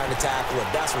frame trying to tackle it.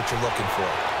 That's what you're looking for.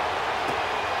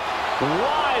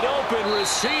 Wide open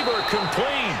receiver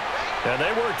complete. And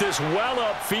they work this well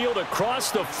upfield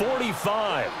across the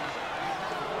 45.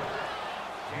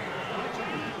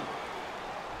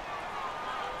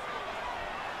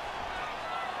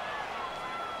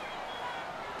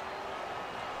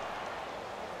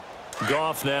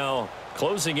 Goff now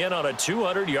closing in on a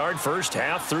 200-yard first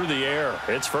half through the air.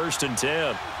 It's 1st and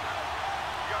 10.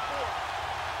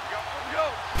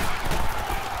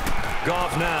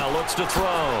 Goff now looks to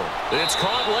throw. It's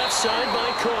caught left side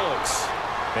by Cooks.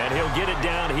 And he'll get it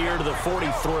down here to the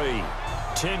 43.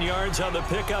 10 yards on the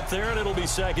pickup there, and it'll be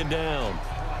 2nd down.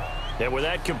 And with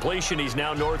that completion, he's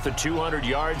now north of 200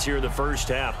 yards here in the first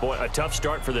half. Boy, a tough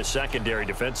start for the secondary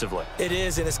defensively. It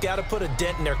is, and it's got to put a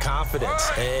dent in their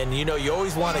confidence. And, you know, you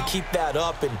always want to keep that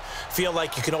up and feel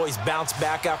like you can always bounce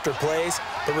back after plays.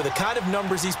 But with the kind of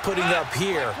numbers he's putting up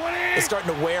here, it's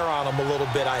starting to wear on them a little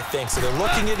bit, I think. So they're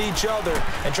looking at each other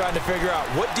and trying to figure out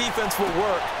what defense will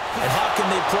work and how can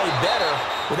they play better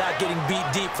without getting beat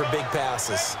deep for big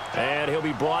passes. And he'll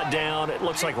be brought down, it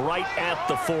looks like right at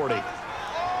the 40.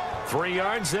 3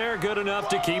 yards there, good enough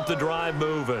to keep the drive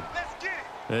moving.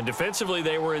 And defensively,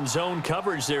 they were in zone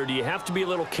coverage there. Do you have to be a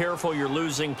little careful? You're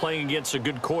losing, playing against a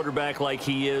good quarterback like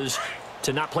he is,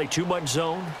 to not play too much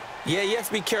zone? Yeah, you have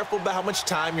to be careful about how much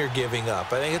time you're giving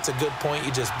up. I think it's a good point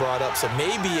you just brought up. So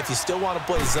maybe if you still want to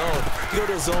play zone, you go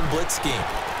to a zone blitz scheme.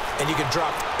 And you can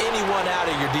drop anyone out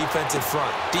of your defensive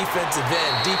front, defensive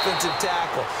end, defensive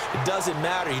tackle. It doesn't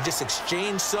matter. You just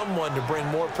exchange someone to bring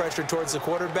more pressure towards the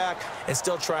quarterback and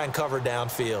still try and cover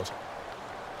downfield.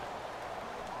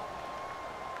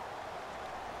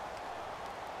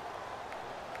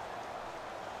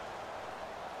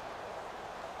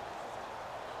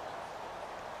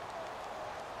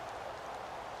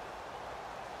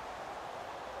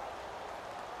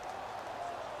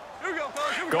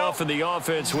 Goff in the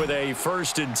offense with a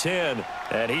 1st and 10.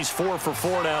 And he's 4 for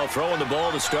 4 now, throwing the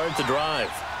ball to start the drive.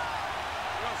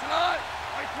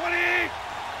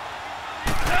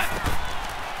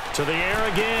 To the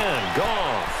air again.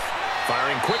 Goff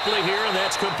firing quickly here, and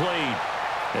that's complete.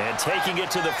 And taking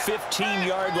it to the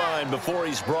 15-yard line before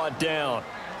he's brought down.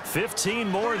 15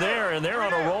 more there, and they're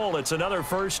on a roll. It's another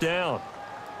 1st down.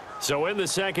 So in the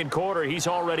second quarter, he's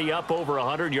already up over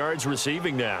 100 yards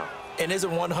receiving now. And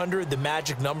isn't 100 the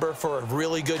magic number for a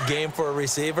really good game for a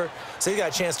receiver? So he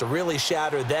got a chance to really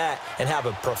shatter that and have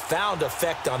a profound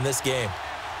effect on this game.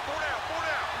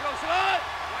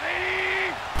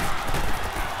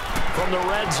 From the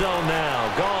red zone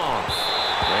now, Goff.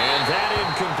 And that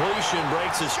incompletion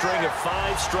breaks a string of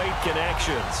 5 straight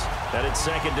connections. And it's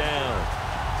 2nd down.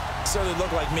 So it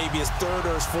looked like maybe his 3rd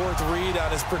or his 4th read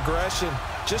on his progression.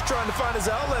 Just trying to find his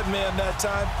outlet man that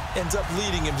time. Ends up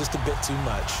leading him just a bit too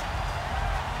much.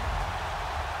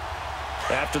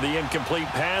 After the incomplete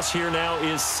pass, here now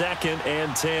is 2nd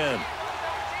and 10.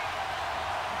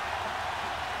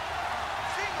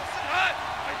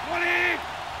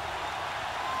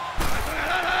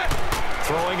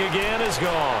 Throwing again is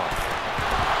Goff.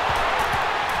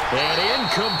 And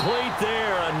incomplete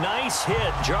there. A nice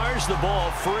hit. Jars the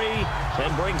ball free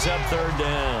and brings up 3rd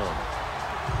down.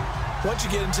 Once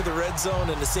you get into the red zone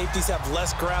and the safeties have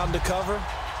less ground to cover,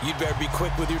 you'd better be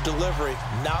quick with your delivery.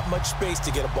 Not much space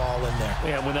to get a ball in there.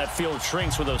 Yeah, when that field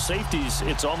shrinks with those safeties,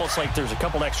 it's almost like there's a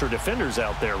couple extra defenders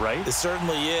out there, right? It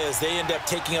certainly is. They end up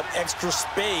taking up extra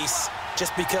space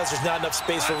just because there's not enough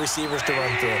space for receivers to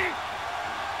run through.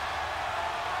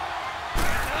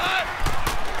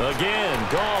 Again,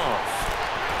 Goff.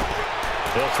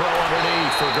 He'll throw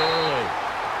underneath for Gurley.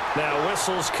 Now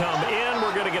whistles come in.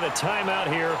 We're going to get a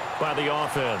timeout here by the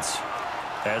offense,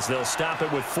 as they'll stop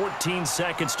it with 14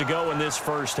 seconds to go in this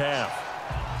first half.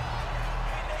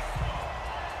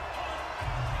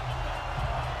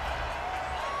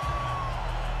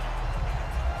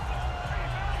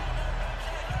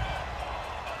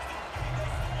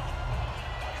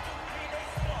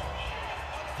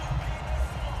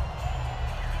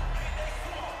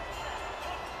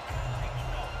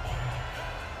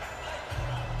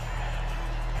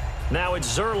 Now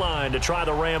it's Zuerlein to try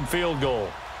the Ram field goal.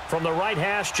 From the right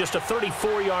hash, just a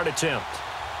 34-yard attempt.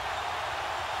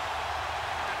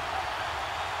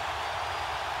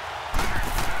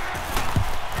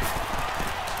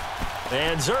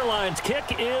 And Zuerlein's kick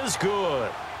is good.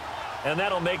 And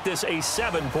that'll make this a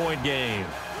 7-point game.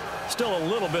 Still a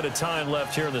little bit of time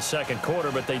left here in the second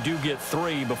quarter, but they do get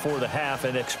 3 before the half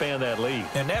and expand that lead.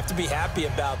 And they have to be happy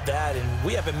about that. And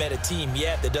we haven't met a team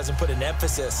yet that doesn't put an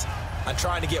emphasis on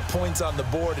trying to get points on the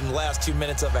board in the last 2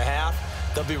 minutes of a half.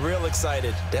 They'll be real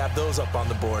excited to have those up on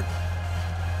the board.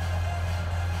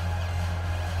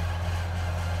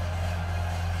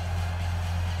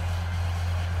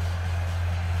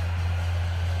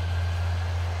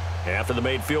 After the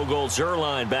made field goal,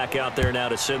 Zuerlein back out there now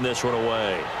to send this one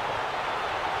away.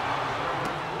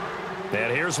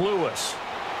 And here's Lewis.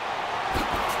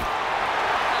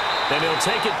 And he'll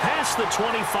take it past the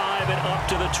 25 and up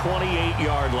to the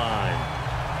 28-yard line.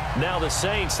 Now the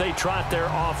Saints, they trot their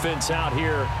offense out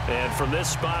here. And from this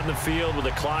spot in the field with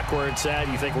the clock where it's at,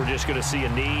 you think we're just going to see a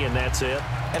knee and that's it?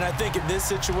 And I think in this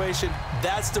situation,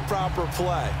 that's the proper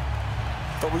play.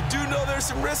 But we do know there's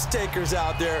some risk takers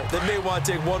out there that may want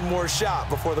to take one more shot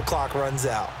before the clock runs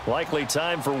out. Likely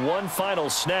time for one final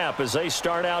snap as they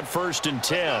start out 1st and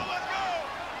 10.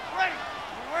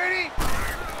 Ready?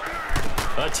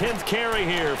 A 10th carry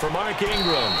here for Mark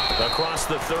Ingram across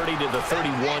the 30 to the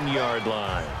 31-yard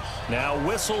line. Now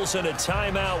whistles and a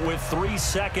timeout with 3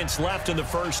 seconds left in the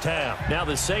first half. Now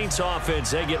the Saints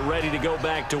offense, they get ready to go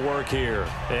back to work here.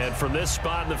 And from this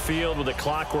spot in the field with the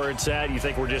clock where it's at, you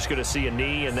think we're just going to see a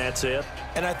knee and that's it?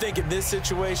 And I think in this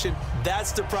situation,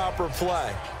 that's the proper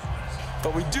play.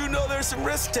 But we do know there's some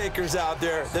risk takers out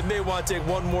there that may want to take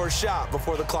one more shot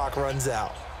before the clock runs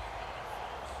out.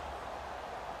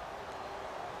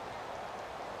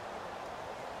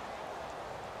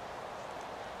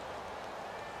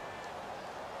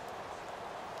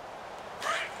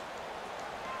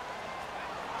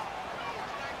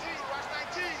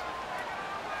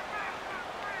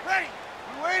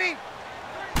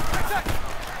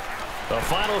 The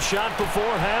final shot before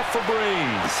half for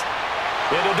Breeze.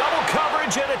 Into double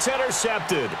coverage, and it's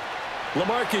intercepted.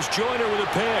 LaMarcus Joyner with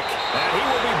a pick. And he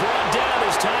will be brought down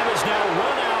as time has now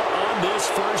run out on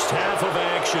this first half of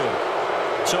action.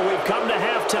 So we've come to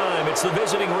halftime. It's the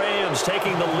visiting Rams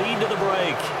taking the lead to the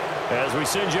break. As we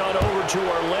send you on over to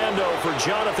Orlando for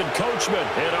Jonathan Coachman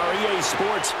and our EA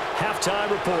Sports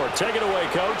halftime report. Take it away,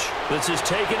 Coach. This is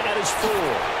taken at his 4.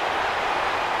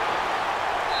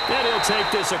 And he'll take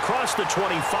this across the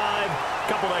 25,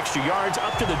 couple extra yards,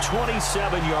 up to the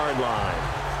 27-yard line.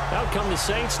 Out come the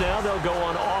Saints now. They'll go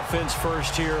on offense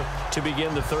first here to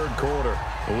begin the third quarter.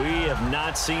 We have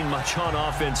not seen much on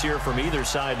offense here from either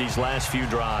side these last few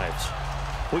drives.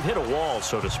 We've hit a wall,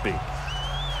 so to speak.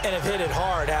 And have hit it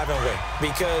hard, haven't we?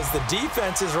 Because the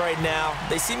defenses right now,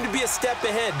 they seem to be a step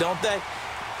ahead, don't they?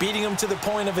 Beating them to the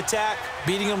point of attack,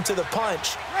 beating them to the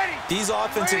punch. These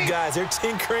offensive guys, they're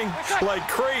tinkering like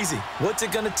crazy. What's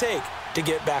it going to take to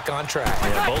get back on track?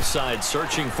 Yeah, both sides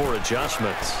searching for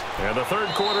adjustments. And the third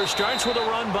quarter starts with a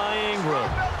run by Ingram.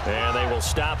 And they will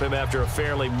stop him after a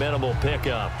fairly minimal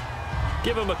pickup.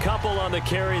 Give him a couple on the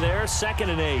carry there, 2nd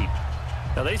and 8.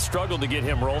 Now, they struggled to get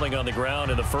him rolling on the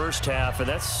ground in the first half, and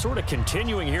that's sort of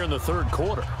continuing here in the third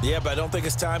quarter. Yeah, but I don't think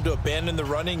it's time to abandon the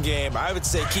running game. I would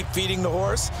say keep feeding the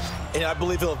horse, and I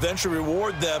believe he'll eventually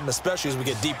reward them, especially as we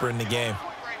get deeper in the game.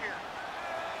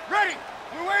 Ready?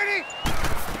 We're waiting.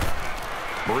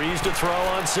 Breeze to throw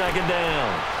on 2nd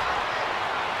down.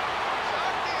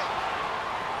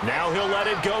 Now he'll let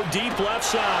it go deep left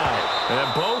side.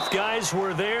 And both guys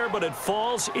were there, but it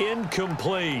falls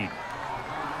incomplete.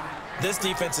 This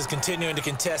defense is continuing to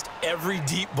contest every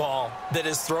deep ball that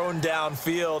is thrown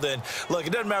downfield. And, look,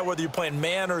 it doesn't matter whether you're playing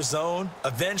man or zone.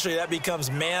 Eventually, that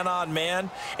becomes man-on-man,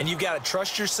 and you've got to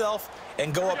trust yourself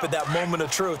and go up at that moment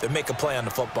of truth and make a play on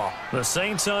the football. The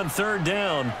Saints on 3rd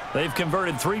down. They've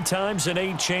converted 3 times in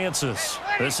 8 chances.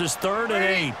 This is 3rd and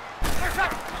 8.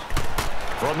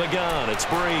 From the gun, it's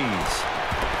Breeze.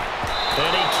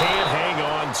 And he can't hang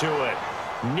on to it.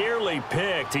 Nearly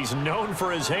picked. He's known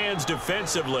for his hands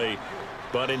defensively,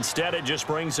 but instead it just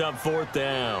brings up 4th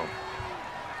down.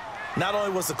 Not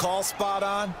only was the call spot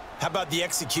on, how about the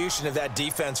execution of that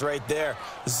defense right there?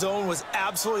 The zone was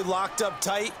absolutely locked up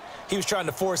tight. He was trying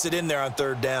to force it in there on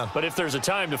 3rd down. But if there's a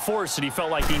time to force it, he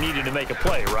felt like he needed to make a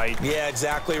play, right? Yeah,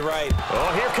 exactly right.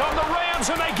 Oh, here come the Rams,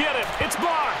 and they get it. It's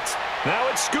blocked. Now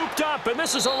it's scooped up, and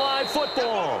this is a live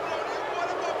football.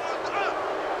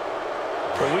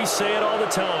 But we say it all the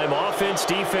time, offense,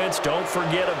 defense, don't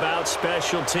forget about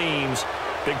special teams.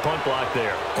 Big punt block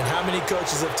there. And how many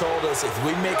coaches have told us if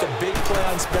we make a big play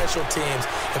on special teams,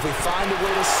 if we find a way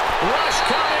to... Rush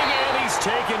coming, and he's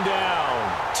taken down.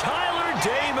 Tyler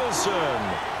Jamison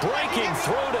breaking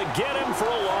through to get him for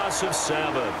a loss of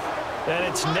 7. And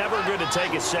it's never good to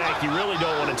take a sack. You really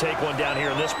don't want to take one down here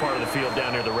in this part of the field,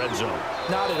 down near the red zone.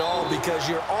 Not at all, because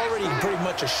you're already pretty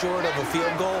much assured of a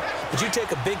field goal. But you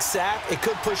take a big sack, it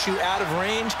could push you out of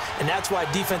range, and that's why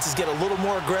defenses get a little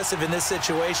more aggressive in this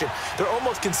situation. They're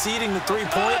almost conceding the 3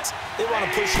 points. They want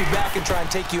to push you back and try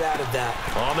and take you out of that.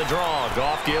 On the draw,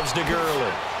 Goff gives to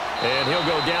Gurley. And he'll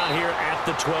go down here at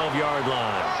the 12-yard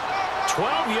line.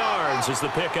 12 yards is the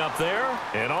pickup there.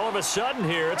 And all of a sudden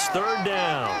here, it's 3rd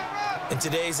down. In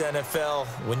today's NFL,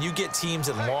 when you get teams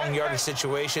in long yardage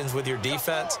situations with your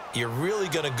defense, you're really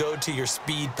going to go to your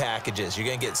speed packages. You're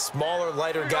going to get smaller,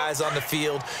 lighter guys on the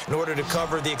field in order to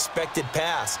cover the expected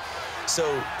pass. So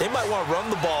they might want to run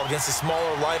the ball against a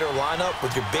smaller, lighter lineup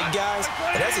with your big guys,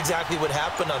 and that's exactly what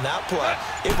happened on that play.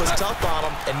 It was tough on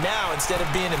them, and now instead of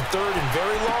being in third and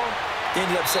very long, they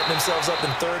ended up setting themselves up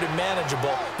in third and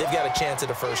manageable. They've got a chance at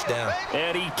a first down.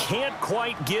 And he can't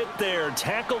quite get there.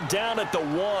 Tackled down at the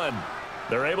 1.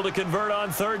 They're able to convert on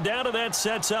third down, and that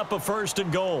sets up a first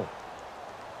and goal.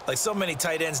 Like so many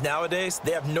tight ends nowadays,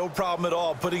 they have no problem at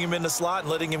all putting him in the slot and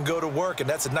letting him go to work, and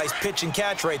that's a nice pitch and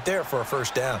catch right there for a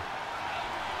first down.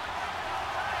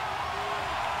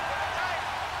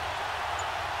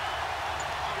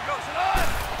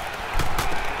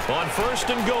 On first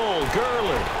and goal,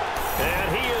 Gurley.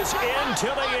 And he is into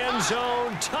the end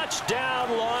zone. Touchdown,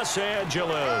 Los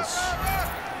Angeles.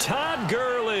 Todd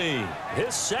Gurley,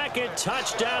 his second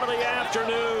touchdown of the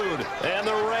afternoon. And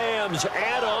the Rams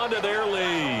add on to their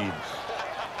lead.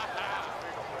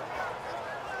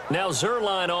 Now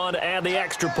Zuerlein on to add the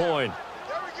extra point.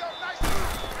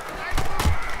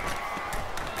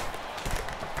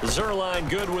 Zuerlein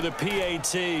good with a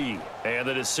PAT. And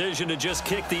the decision to just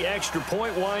kick the extra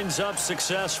point winds up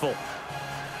successful.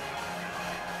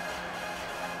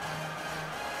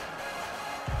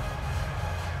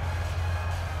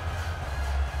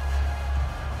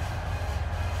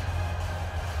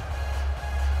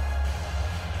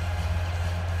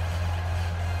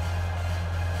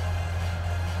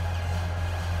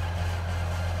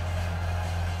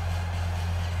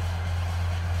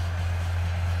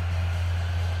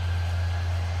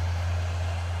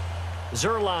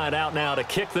 Zuerlein out now to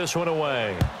kick this one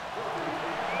away.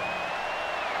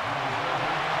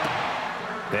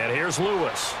 And here's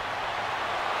Lewis.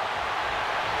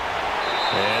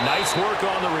 And nice work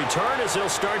on the return as they'll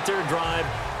start their drive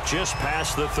just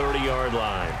past the 30-yard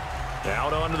line.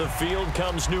 Out onto the field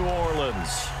comes New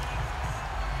Orleans.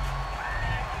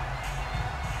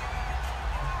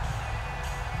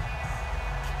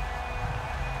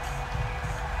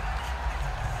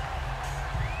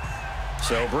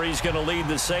 So Bree's going to lead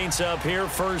the Saints up here,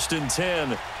 1st and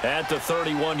 10 at the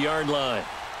 31-yard line.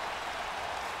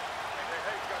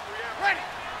 Ready?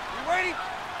 You waiting?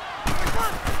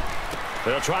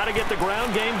 They'll try to get the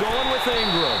ground game going with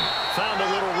Ingram. Found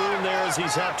a little room there as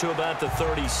he's up to about the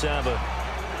 37.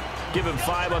 Give him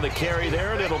 5 on the carry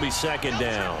there, and it'll be second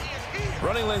down.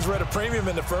 Running lanes were at a premium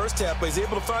in the first half, but he's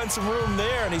able to find some room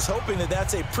there, and he's hoping that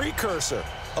that's a precursor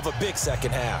of a big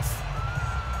second half.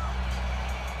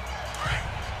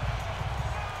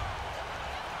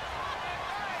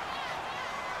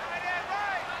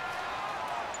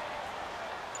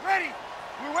 Ready?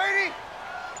 We waiting?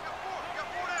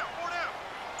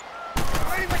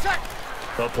 Ready, my check.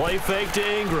 The play fake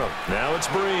to Ingram. Now it's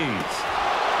Breeze.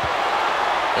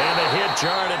 And the hit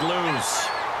jarred it loose.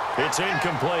 It's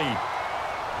incomplete.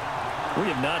 We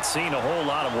have not seen a whole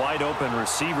lot of wide open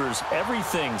receivers.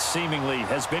 Everything seemingly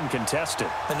has been contested.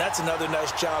 And that's another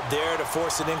nice job there to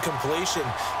force an incompletion.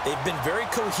 They've been very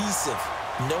cohesive,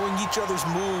 knowing each other's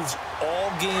moves all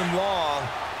game long,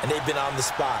 and they've been on the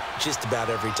spot just about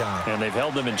every time. And they've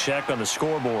held them in check on the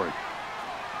scoreboard.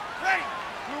 Ready?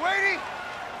 We waiting?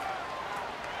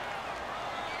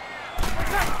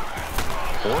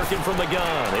 Working from the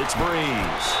gun, it's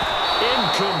Breeze.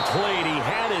 Incomplete. He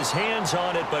had his hands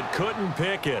on it but couldn't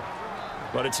pick it.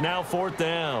 But it's now 4th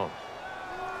down.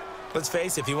 Let's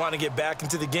face it, if you want to get back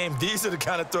into the game, these are the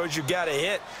kind of throws you got to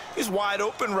hit. He's wide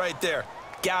open right there.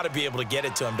 Got to be able to get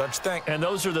it to him, don't you think? And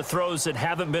those are the throws that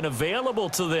haven't been available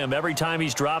to them every time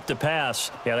he's dropped a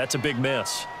pass. Yeah, that's a big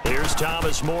miss. Here's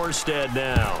Thomas Morstead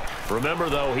now. Remember,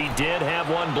 though, he did have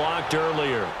one blocked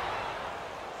earlier.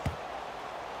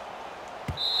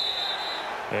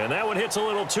 And that one hits a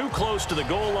little too close to the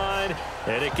goal line,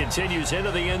 and it continues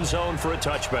into the end zone for a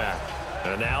touchback.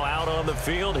 And now out on the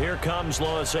field, here comes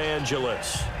Los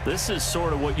Angeles. This is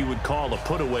sort of what you would call a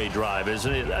put-away drive,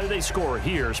 isn't it? They score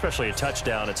here, especially a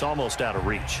touchdown. It's almost out of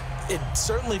reach. It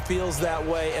certainly feels that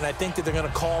way, and I think that they're going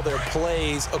to call their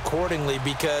plays accordingly,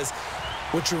 because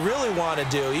what you really want to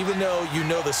do, even though you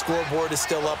know the scoreboard is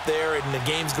still up there and the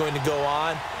game's going to go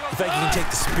on, in fact, you can take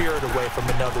the spirit away from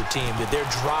another team, that their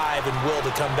drive and will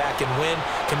to come back and win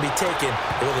can be taken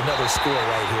with another score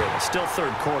right here. Still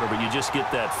third quarter, but you just get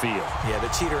that feel. Yeah,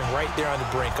 they're teetering right there on the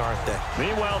brink, aren't they?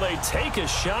 Meanwhile, they take a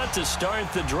shot to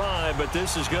start the drive, but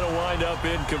this is going to wind up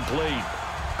incomplete.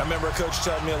 I remember a coach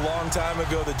telling me a long time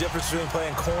ago the difference between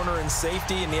playing corner and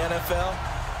safety in the NFL.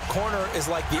 Corner is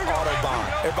like the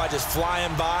Autobahn. Everybody just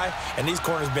flying by, and these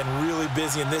corners have been really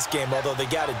busy in this game, although they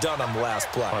got it done on the last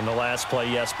play. On the last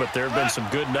play, yes, but there have been some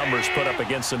good numbers put up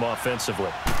against them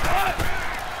offensively.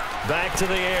 Back to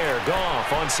the air.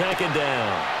 Goff on second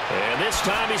down. And this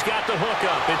time he's got the hook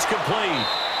up. It's complete.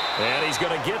 And he's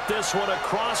going to get this one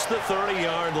across the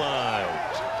 30-yard line.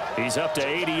 He's up to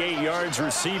 88 yards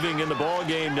receiving in the ball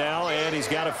game now, and he's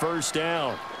got a first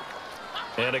down.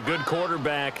 And a good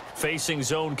quarterback facing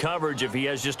zone coverage. If he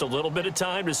has just a little bit of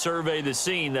time to survey the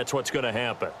scene, that's what's going to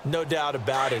happen. No doubt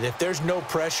about it. If there's no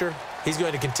pressure, he's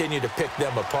going to continue to pick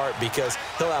them apart because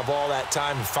he'll have all that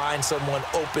time to find someone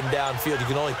open downfield. You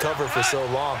can only cover for so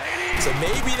long. So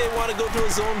maybe they want to go to a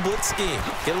zone blitz scheme,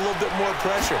 get a little bit more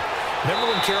pressure.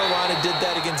 Remember when Carolina did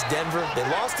that against Denver? They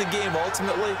lost the game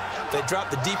ultimately. They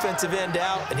dropped the defensive end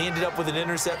out, and he ended up with an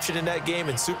interception in that game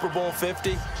in Super Bowl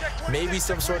 50. Maybe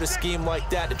some sort of scheme like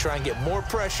that to try and get more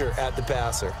pressure at the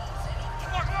passer.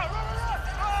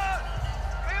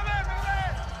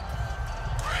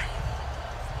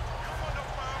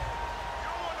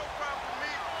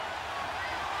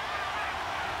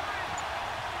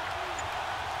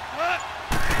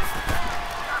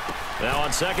 Now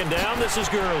on second down, this is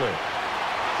Gurley.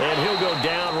 And he'll go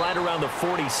down right around the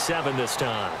 47 this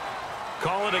time.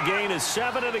 Call it a gain of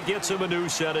 7, and it gets him a new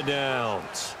set of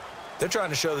downs. They're trying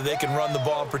to show that they can run the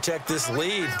ball and protect this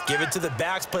lead. Give it to the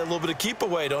backs, play a little bit of keep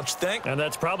away, don't you think? And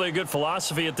that's probably a good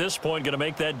philosophy at this point, going to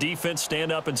make that defense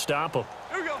stand up and stop them.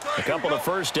 A couple of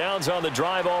first downs on the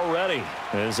drive already,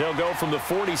 as they'll go from the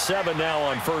 47 now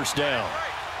on first down.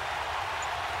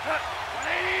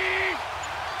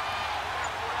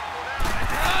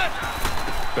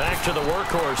 Back to the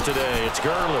workhorse today. It's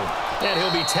Gurley. And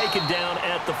he'll be taken down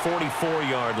at the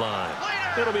 44-yard line.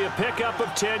 It'll be a pickup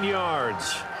of 10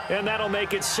 yards. And that'll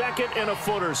make it second and a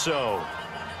foot or so.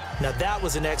 Now, that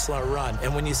was an excellent run.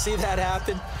 And when you see that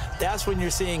happen, that's when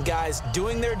you're seeing guys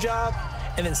doing their job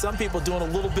and then some people doing a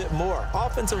little bit more.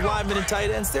 Offensive linemen and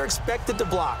tight ends, they're expected to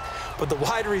block. But the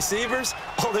wide receivers,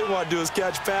 all they want to do is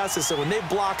catch passes. So when they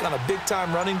block on a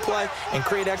big-time running play and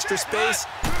create extra space,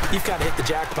 you've kind of hit the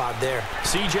jackpot there.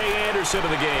 C.J. Anderson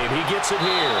in the game. He gets it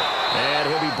here. And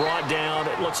he'll be brought down,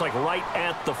 it looks like right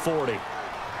at the 40.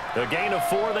 A gain of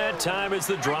 4 that time as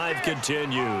the drive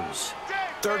continues.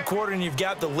 Third quarter and you've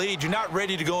got the lead. You're not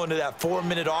ready to go into that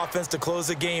 4-minute offense to close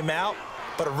the game out,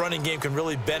 but a running game can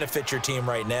really benefit your team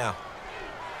right now.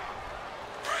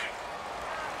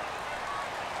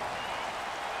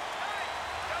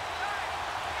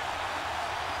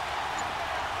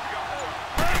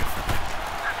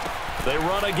 They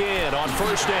run again on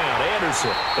first down.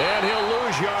 Anderson. And he'll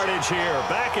lose yardage here.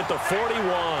 Back at the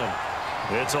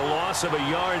 41. It's a loss of a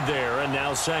yard there, and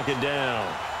now second down.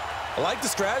 I like the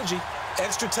strategy.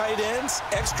 Extra tight ends,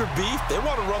 extra beef. They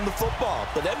want to run the football,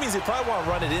 but that means they probably want to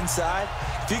run it inside.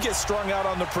 If you get strung out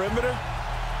on the perimeter,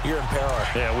 you're in peril.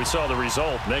 Yeah, we saw the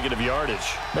result, negative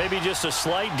yardage. Maybe just a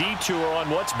slight detour on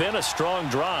what's been a strong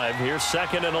drive. Here's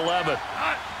second and 11.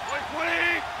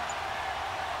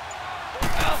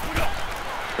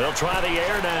 They'll try the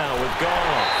air now with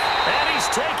Goff. And he's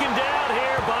taken down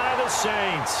here by the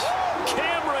Saints.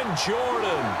 Cameron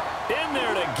Jordan in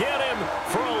there to get him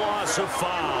for a loss of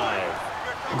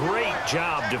 5. Great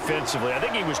job defensively. I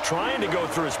think he was trying to go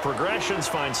through his progressions,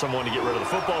 find someone to get rid of the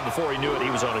football. Before he knew it, he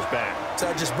was on his back. So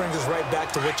that just brings us right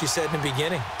back to what you said in the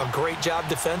beginning. A great job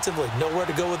defensively. Nowhere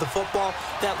to go with the football.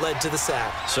 That led to the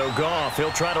sack. So Goff,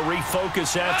 he'll try to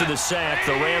refocus after the sack.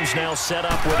 The Rams now set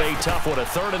up with a tough one, a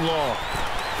 3rd and long.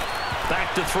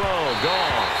 Back to throw,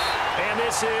 Goff. And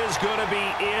this is going to be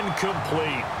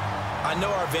incomplete. I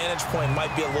know our vantage point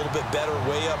might be a little bit better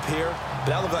way up here, but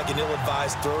that looked like an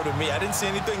ill-advised throw to me. I didn't see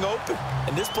anything open,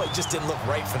 and this play just didn't look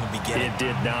right from the beginning. It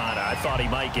did not. I thought he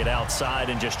might get outside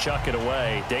and just chuck it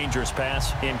away. Dangerous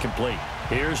pass, incomplete.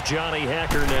 Here's Johnny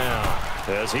Hecker now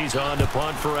as he's on to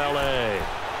punt for L.A.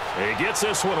 He gets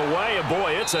this one away, and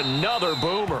boy, it's another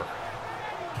boomer.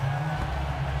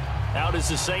 Out is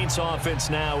the Saints offense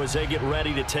now as they get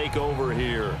ready to take over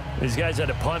here. These guys had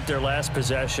to punt their last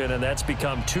possession, and that's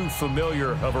become too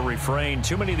familiar of a refrain.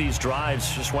 Too many of these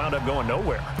drives just wound up going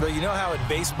nowhere. But you know how in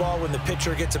baseball, when the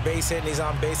pitcher gets a base hit and he's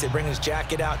on base, they bring his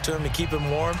jacket out to him to keep him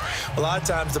warm? A lot of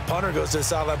times the punter goes to the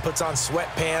sideline, puts on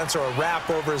sweatpants or a wrap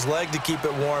over his leg to keep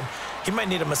it warm. He might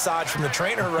need a massage from the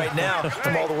trainer right now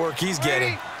from all the work he's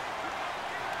getting.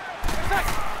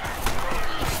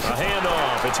 A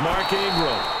handoff. It's Mark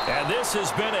Ingram. And this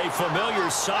has been a familiar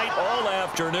sight all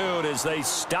afternoon as they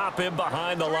stop him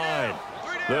behind the line.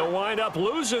 They'll wind up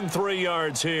losing 3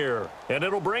 yards here, and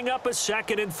it'll bring up a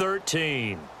 2nd and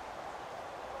 13.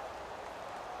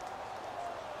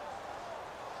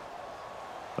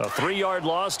 A 3-yard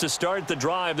loss to start the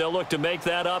drive. They'll look to make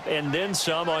that up and then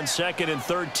some on 2nd and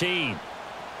 13.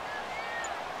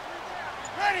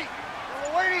 Ready.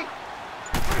 We're waiting.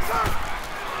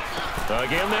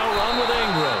 Again, they'll run with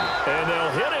Ingram. And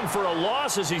they'll hit him for a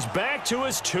loss as he's back to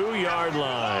his 2-yard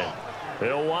line.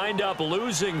 He'll wind up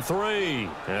losing 3.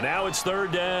 And now it's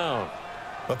 3rd down.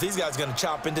 Well, if these guys are going to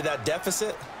chop into that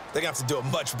deficit, they're going to have to do a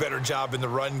much better job in the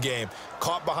run game.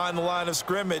 Caught behind the line of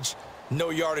scrimmage, no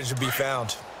yardage to be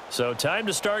found. So time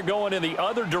to start going in the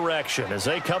other direction as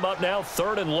they come up now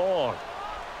 3rd and long.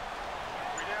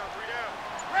 3 down.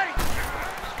 Ready.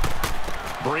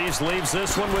 Breeze leaves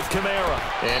this one with Kamara.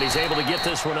 And he's able to get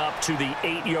this one up to the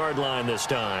 8-yard line this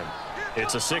time.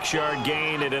 It's a 6-yard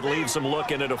gain, and it leaves them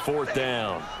looking at a 4th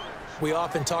down. We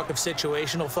often talk of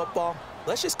situational football.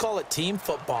 Let's just call it team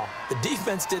football. The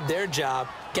defense did their job,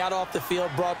 got off the field,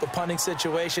 brought the punting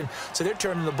situation, so they're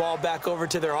turning the ball back over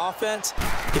to their offense.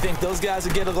 You think those guys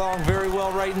will get along very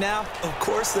well right now? Of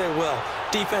course they will.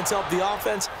 Defense helped the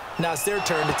offense. Now it's their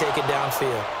turn to take it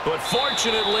downfield. But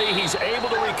fortunately, he's able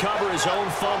to recover his own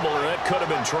fumble, or that could have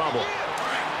been trouble.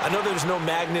 I know there's no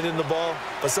magnet in the ball,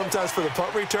 but sometimes for the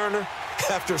punt returner,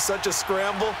 after such a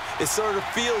scramble, it sort of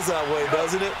feels that way,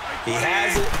 doesn't it? He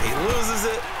has it, he loses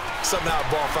it, somehow the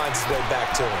ball finds its way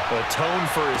back to him. Atone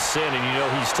for his sin, and you know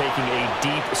he's taking a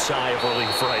deep sigh of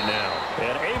relief right now.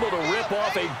 And able to rip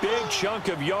off a big chunk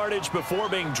of yardage before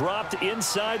being dropped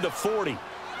inside the 40.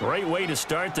 Great way to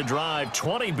start the drive.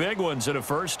 20 big ones and a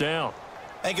 1st down.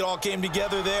 I think it all came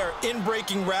together there.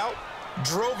 In-breaking route,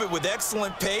 drove it with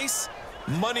excellent pace.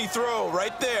 Money throw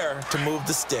right there to move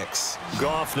the sticks.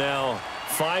 Goff now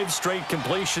 5 straight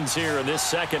completions here in this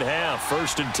 2nd half.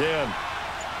 1st and 10.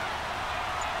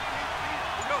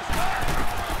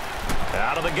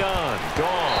 Out of the gun.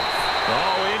 Goff.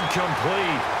 Oh,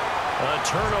 incomplete. A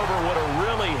turnover would have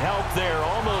really helped there.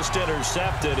 Almost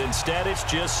intercepted. Instead, it's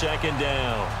just 2nd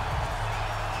down.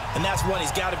 And that's one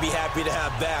he's got to be happy to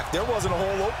have back. There wasn't a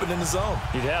hole open in the zone.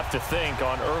 You'd have to think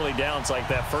on early downs like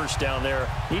that 1st down there,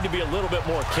 need to be a little bit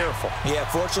more careful. Yeah,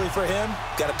 fortunately for him,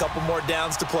 got a couple more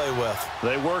downs to play with.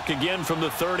 They work again from the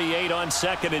 38 on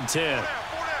 2nd and 10.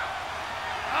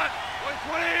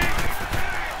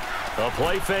 A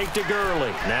play fake to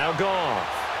Gurley. Now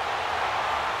Goff.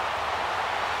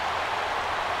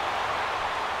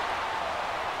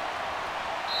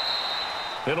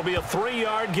 It'll be a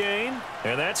 3-yard gain,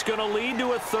 and that's going to lead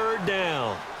to a 3rd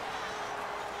down.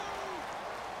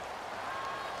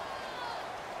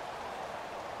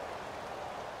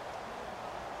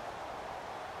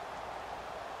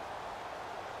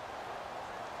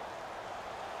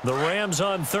 The Rams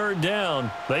on 3rd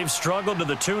down. They've struggled to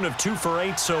the tune of 2 for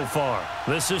 8 so far.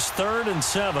 This is 3rd and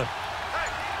 7.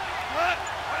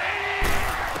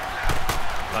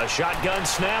 A shotgun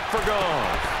snap for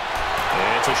Goff.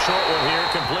 It's a short one here,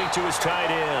 complete to his tight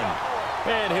end.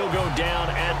 And he'll go down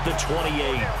at the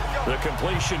 28. The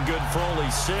completion good for only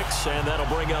 6, and that'll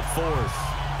bring up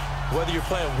 4th. Whether you're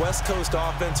playing West Coast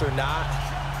offense or not,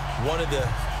 one of the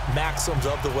maxims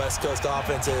of the West Coast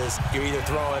offense is you're either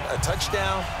throwing a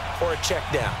touchdown or a check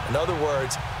down. In other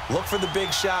words, look for the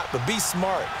big shot, but be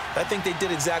smart. I think they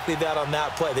did exactly that on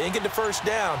that play. They didn't get the 1st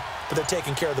down, but they're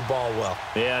taking care of the ball well.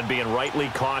 Yeah, and being rightly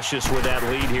cautious with that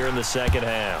lead here in the 2nd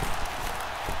half.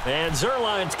 And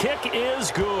Zuerlein's kick is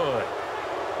good.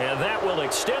 And that will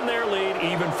extend their lead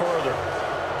even further.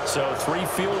 So 3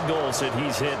 field goals that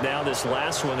he's hit now. This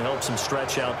last one helps him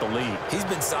stretch out the lead. He's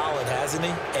been solid, hasn't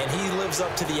he? And he lives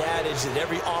up to the adage that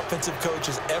every offensive coach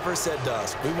has ever said to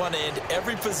us. We want to end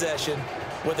every possession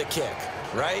with a kick,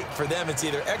 right? For them, it's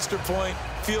either extra point,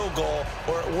 field goal,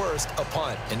 or at worst, a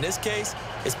punt. In this case,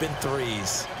 it's been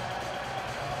 3s.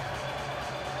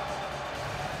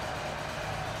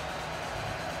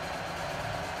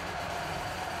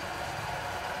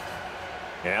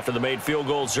 After the made field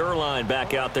goal, Zuerlein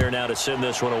back out there now to send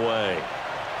this one away.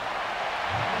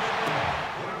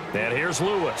 And here's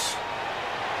Lewis.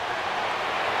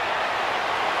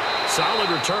 Solid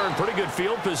return, pretty good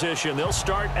field position. They'll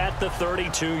start at the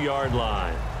 32-yard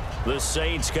line. The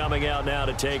Saints coming out now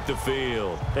to take the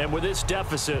field. And with this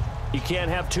deficit, you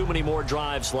can't have too many more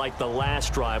drives like the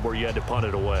last drive where you had to punt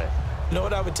it away. You know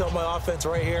what I would tell my offense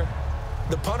right here?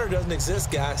 The punter doesn't exist,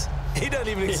 guys. He doesn't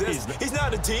even exist. He's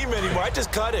not a team anymore. I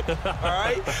just cut him, all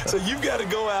right? So you've got to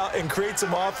go out and create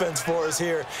some offense for us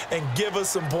here and give us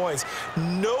some points.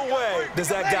 No way does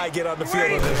that guy get on the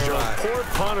field on this drive. Poor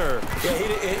punter. Yeah,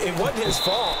 it wasn't his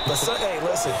fault. But hey,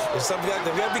 listen, there's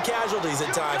got to be casualties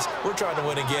at times. We're trying to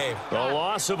win a game. A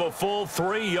loss of a full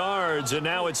 3 yards, and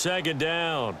now it's 2nd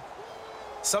down.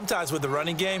 Sometimes with the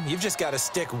running game, you've just got to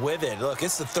stick with it. Look,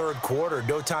 it's the third quarter,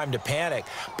 no time to panic.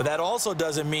 But that also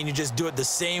doesn't mean you just do it the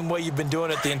same way you've been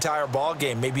doing it the entire ball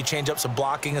game. Maybe change up some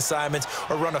blocking assignments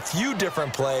or run a few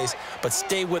different plays, but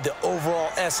stay with the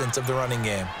overall essence of the running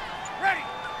game. Ready.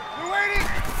 We're waiting.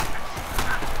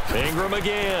 Ingram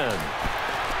again.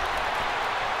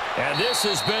 And this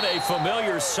has been a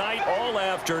familiar sight all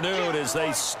afternoon as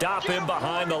they stop him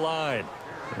behind the line.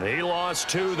 He lost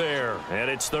 2 there, and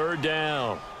it's third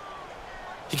down.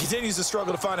 He continues to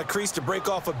struggle to find a crease to break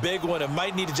off a big one and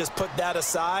might need to just put that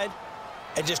aside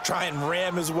and just try and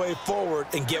ram his way forward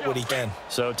and get what he can.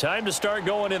 So time to start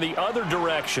going in the other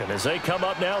direction as they come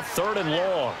up now 3rd and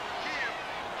long.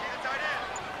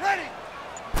 Ready.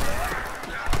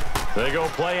 They go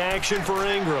play action for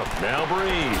Ingram. Now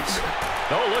Breeze.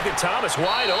 Oh, look at Thomas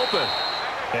wide open.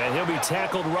 And he'll be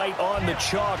tackled right on the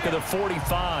chalk of the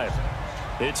 45.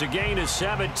 It's a gain of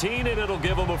 17, and it'll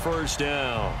give him a first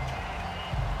down.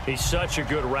 He's such a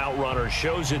good route runner.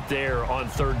 Shows it there on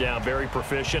 3rd down. Very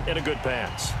proficient and a good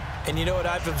pass. And you know what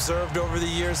I've observed over the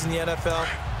years in the NFL?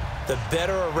 The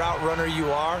better a route runner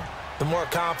you are, the more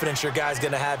confidence your guy's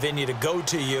going to have in you to go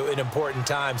to you in important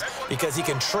times because he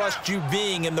can trust you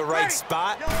being in the right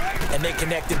spot, and they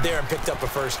connected there and picked up a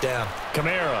first down.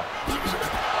 Kamara.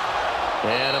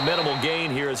 And a minimal gain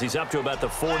here as he's up to about the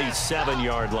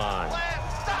 47-yard line.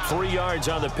 3 yards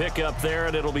on the pickup there,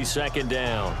 and it'll be 2nd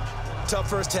down. Tough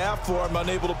first half for him,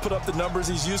 unable to put up the numbers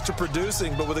he's used to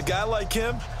producing. But with a guy like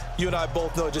him, you and I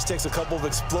both know it just takes a couple of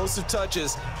explosive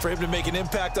touches for him to make an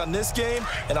impact on this game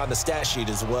and on the stat sheet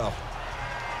as well.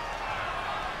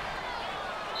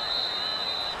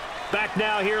 Back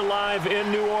now here live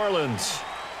in New Orleans.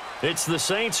 It's the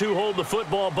Saints who hold the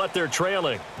football, but they're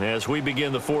trailing as we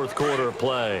begin the 4th quarter of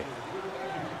play.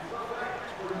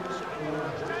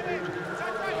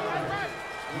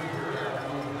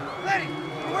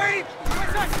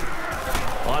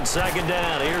 On 2nd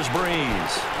down, here's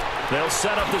Breeze. They'll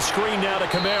set up the screen now to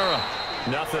Kamara.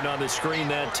 Nothing on the screen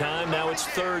that time. Now it's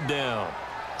 3rd down.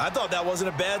 I thought that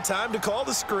wasn't a bad time to call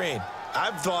the screen.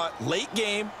 I thought late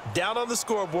game, down on the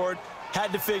scoreboard,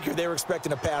 had to figure they were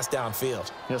expecting a pass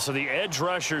downfield. Yeah, so the edge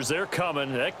rushers, they're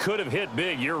coming. That could have hit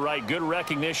big. You're right. Good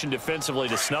recognition defensively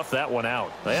to snuff that one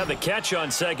out. They had the catch on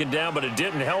 2nd down, but it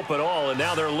didn't help at all, and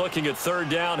now they're looking at 3rd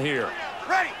down here.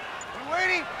 Ready. We're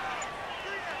waiting.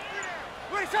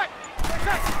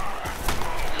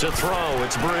 To throw,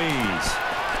 it's Breeze.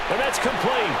 And that's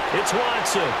complete. It's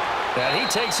Watson. And he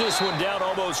takes this one down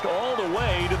almost all the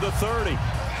way to the 30.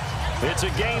 It's a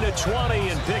gain of 20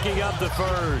 and picking up the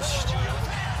first.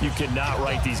 You cannot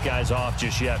write these guys off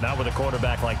just yet, not with a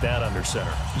quarterback like that under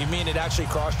center. You mean it actually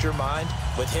crossed your mind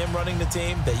with him running the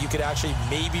team that you could actually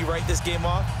maybe write this game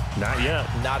off? Not yet.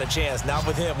 Not a chance. Not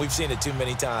with him. We've seen it too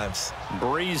many times.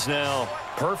 Breeze now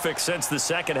perfect since the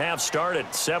 2nd half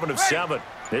started. 7 of 7.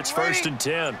 It's 1st and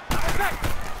 10.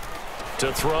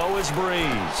 To throw is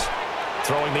Breeze.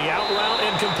 Throwing the out route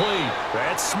incomplete.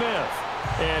 That's Smith.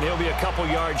 And he'll be a couple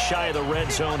yards shy of the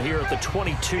red zone here at the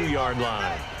 22-yard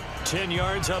line. 10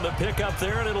 yards on the pickup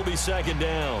there, and it'll be 2nd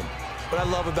down. What I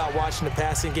love about watching the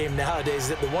passing game nowadays is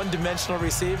that the one-dimensional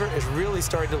receiver is really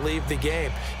starting to leave the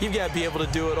game. You've got to be able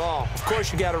to do it all. Of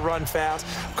course, you got to run fast.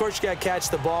 Of course, you got to catch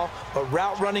the ball. But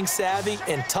route running savvy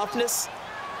and toughness,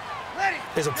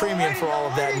 there's a premium for all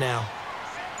of that now.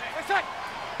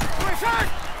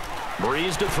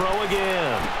 Breeze to throw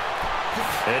again.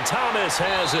 And Thomas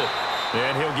has it.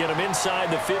 And he'll get him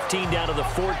inside the 15 down to the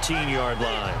 14-yard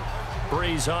line.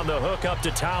 Breeze on the hook up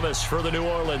to Thomas for the New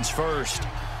Orleans first.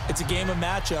 It's a game of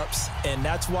matchups, and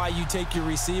that's why you take your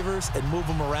receivers and move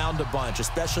them around a bunch,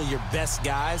 especially your best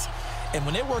guys. And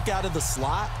when they work out of the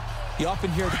slot, you often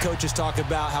hear the coaches talk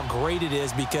about how great it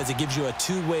is because it gives you a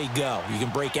two-way go. You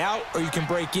can break out or you can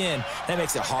break in. That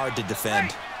makes it hard to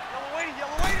defend.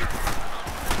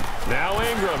 Now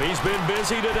Ingram, he's been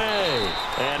busy today.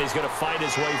 And he's going to fight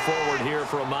his way forward here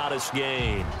for a modest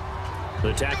gain.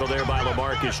 The tackle there by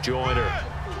LaMarcus Joyner.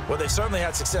 Well, they certainly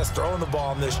had success throwing the ball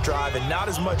on this drive and not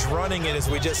as much running it as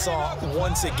we just saw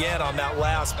once again on that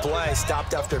last play.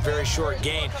 Stopped after a very short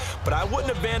gain. But I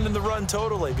wouldn't abandon the run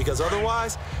totally because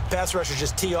otherwise, pass rushers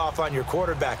just tee off on your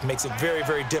quarterback. Makes it very,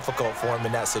 very difficult for him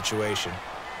in that situation.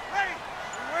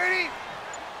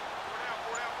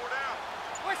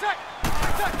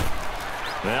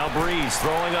 Now Breeze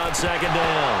throwing on 2nd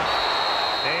down.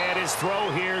 And his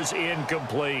throw here's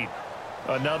incomplete.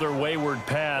 Another wayward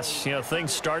pass. You know,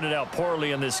 things started out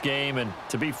poorly in this game, and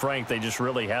to be frank, they just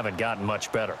really haven't gotten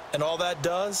much better. And all that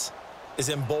does is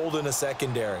embolden a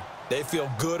secondary. They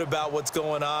feel good about what's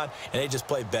going on, and they just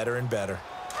play better and better.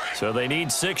 So they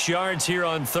need 6 yards here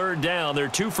on third down. They're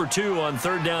 2 for 2 on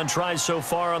third down tries so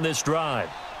far on this drive.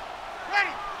 Ready.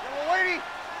 Waiting.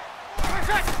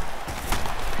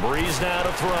 Breeze now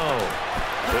to throw.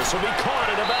 This will be caught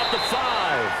at about the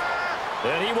 5.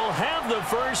 And he will have the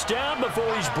first down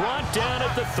before he's brought down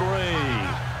at the 3.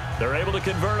 They're able to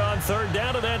convert on third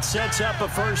down, and that sets up a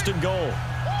 1st and goal.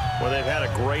 Well, they've had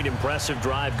a great, impressive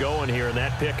drive going here, and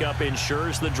that pickup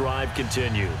ensures the drive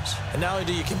continues. And not only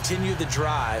do you continue the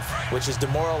drive, which is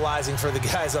demoralizing for the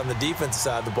guys on the defensive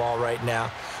side of the ball right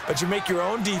now, but you make your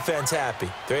own defense happy.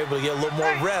 They're able to get a little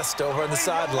more rest over on the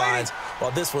sidelines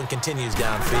while this one continues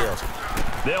downfield.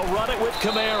 They'll run it with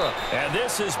Kamara, and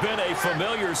this has been a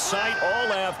familiar sight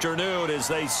all afternoon as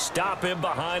they stop him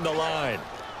behind the line.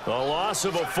 A loss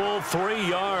of a full 3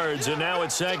 yards, and now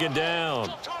it's 2nd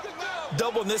down.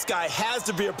 Doubling this guy has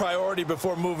to be a priority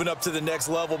before moving up to the next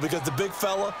level because the big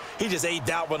fella, he just ate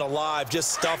that one alive,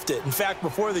 just stuffed it. In fact,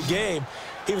 before the game,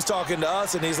 he was talking to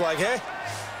us, and he's like, hey,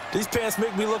 these pants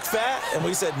make me look fat? And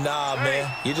we said, nah,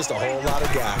 man, you're just a whole lot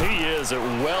of guy. He is at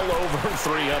well over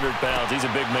 300 pounds. He's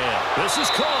a big man. This is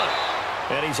caught,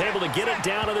 and he's able to get it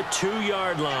down to the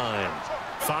 2-yard line.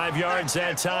 5 yards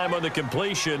that time on the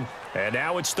completion, and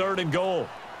now it's 3rd and goal.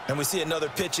 And we see another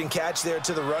pitch and catch there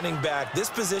to the running back. This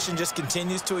position just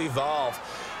continues to evolve.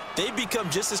 They become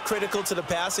just as critical to the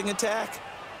passing attack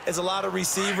as a lot of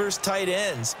receivers, tight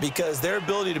ends, because their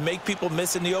ability to make people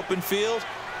miss in the open field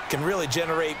can really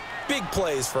generate big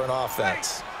plays for an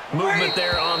offense. Movement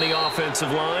there on the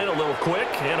offensive line, a little quick,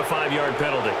 and a 5-yard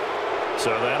penalty.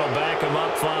 So that'll back him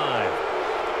up 5.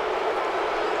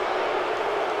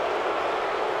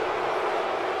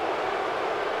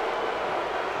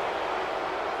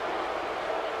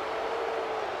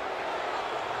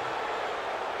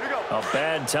 A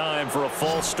bad time for a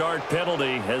false start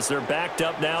penalty as they're backed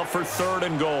up now for 3rd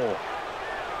and goal.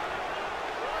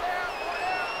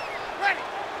 Ready.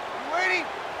 Waiting.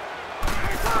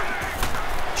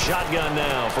 Shotgun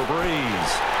now for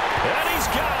Breeze. And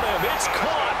he's got him. It's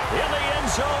caught in the end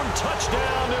zone.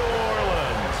 Touchdown, New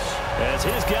Orleans. As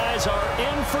his guys are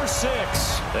in for 6.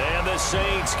 And the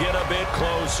Saints get a bit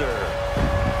closer.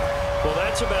 Well,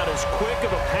 that's about as quick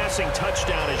of a passing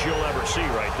touchdown as you'll ever see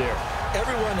right there.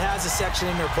 Everyone has a section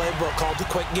in their playbook called the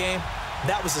quick game.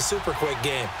 That was a super quick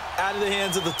game. Out of the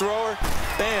hands of the thrower,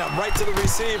 bam, right to the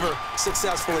receiver,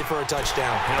 successfully for a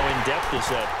touchdown. How in-depth is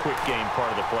that quick game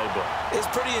part of the playbook? It's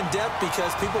pretty in-depth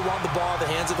because people want the ball in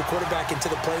the hands of the quarterback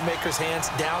into the playmaker's hands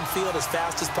downfield as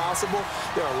fast as possible.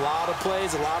 There are a lot of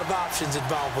plays, a lot of options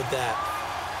involved with that.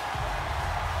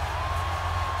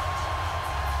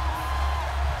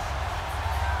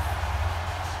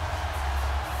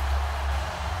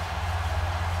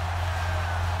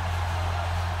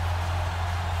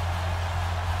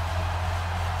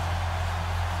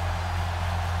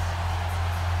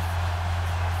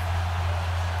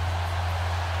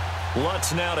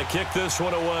 Lutz now to kick this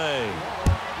one away.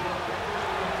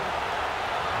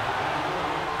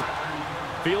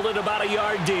 Fielded about a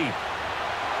yard deep.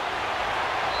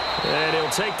 And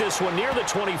he'll take this one near the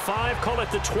 25, call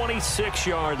it the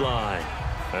 26-yard line.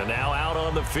 And now out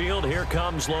on the field, here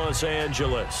comes Los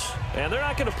Angeles. And they're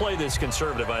not going to play this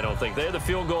conservative, I don't think. They had the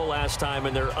field goal last time,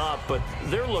 and they're up, but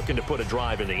they're looking to put a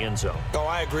drive in the end zone. Oh,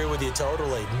 I agree with you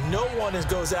totally. No one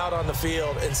goes out on the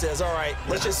field and says, all right,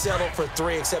 let's just settle for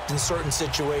 3, except in certain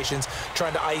situations,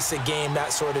 trying to ice a game,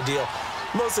 that sort of deal.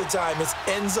 Most of the time, it's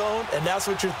end zone, and that's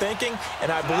what you're thinking, and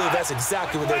I believe that's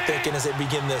exactly what they're thinking as they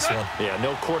begin this one. Yeah,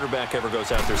 no quarterback ever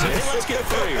goes out there saying, hey, let's get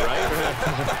 3, right?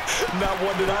 Not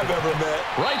one that I've ever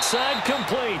met. Right side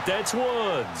complete. That's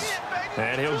Woods.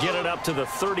 And he'll get it up to the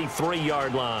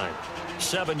 33-yard line.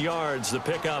 7 yards, the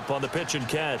pickup on the pitch and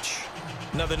catch.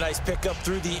 Another nice pickup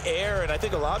through the air, and I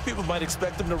think a lot of people might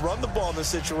expect them to run the ball in this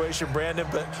situation, Brandon,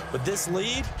 but with this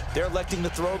lead, they're electing to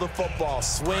throw the football.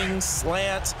 Swings,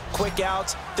 slants, quick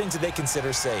outs, things that they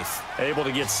consider safe. Able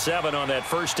to get 7 on that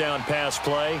first down pass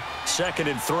play. 2nd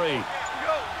and 3.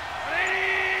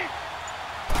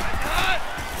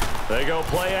 They go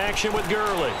play action with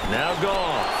Gurley. Now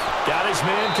Goff. Got his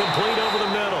man complete over the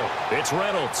middle. It's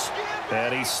Reynolds.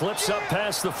 And he slips up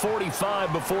past the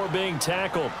 45 before being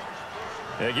tackled.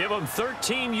 They give him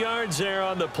 13 yards there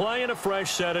on the play and a fresh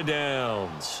set of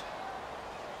downs.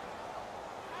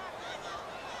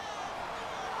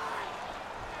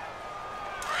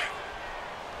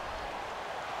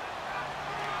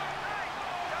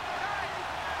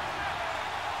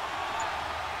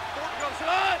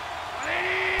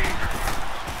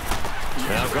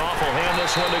 Now Goff will hand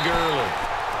this one to Gurley.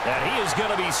 And he is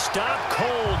going to be stopped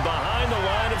cold behind the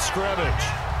line of scrimmage.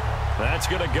 That's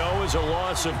going to go as a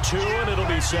loss of 2, and it'll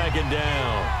be 2nd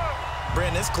down.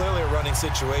 Brandon, it's clearly a running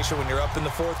situation when you're up in the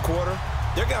fourth quarter.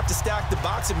 They're going to have to stack the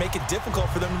box and make it difficult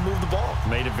for them to move the ball.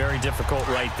 Made it very difficult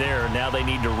right there. Now they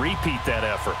need to repeat that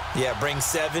effort. Yeah, bring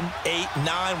 7, 8,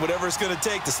 9, whatever it's going to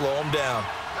take to slow them down.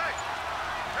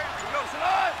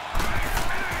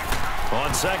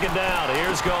 On second down,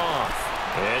 here's Goff.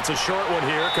 It's a short one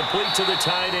here, complete to the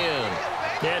tight end.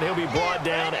 And he'll be brought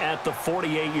down at the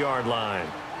 48-yard line.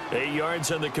 8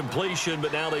 yards on the completion,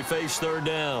 but now they face third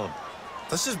down.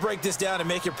 Let's just break this down and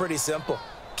make it pretty simple.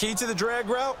 Key to the drag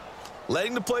route,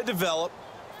 letting the play develop,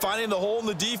 finding the hole in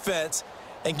the defense,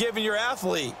 and giving your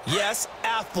athlete, yes,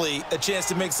 athlete, a chance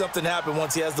to make something happen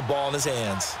once he has the ball in his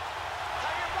hands.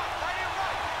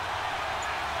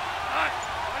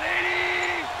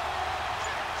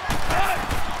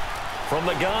 From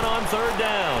the gun on third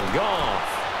down,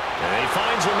 Goff. And he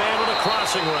finds a man with a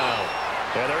crossing route.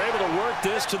 And they're able to work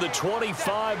this to the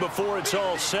 25 before it's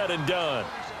all said and done.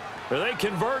 They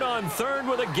convert on third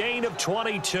with a gain of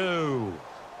 22.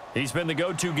 He's been the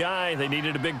go-to guy. They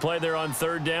needed a big play there on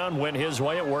third down. Went his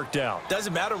way. It worked out.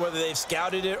 Doesn't matter whether they've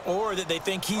scouted it or that they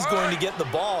think he's going to get the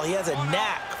ball. He has a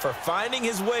knack for finding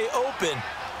his way open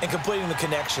and completing the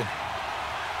connection.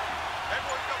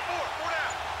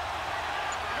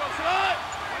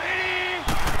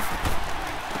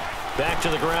 Back to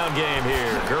the ground game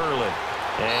here. Gurley.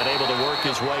 And able to work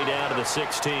his way down to the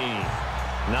 16.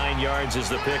 9 yards is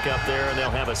the pickup there, and they'll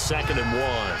have a 2nd and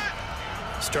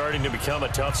 1. Starting to become a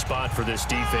tough spot for this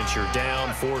defense. You're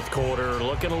down fourth quarter,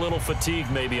 looking a little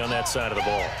fatigued maybe on that side of the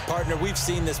ball. Partner, we've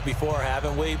seen this before,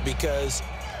 haven't we? Because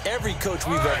every coach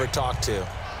we've ever talked to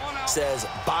says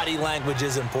body language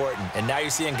is important. And now you're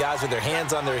seeing guys with their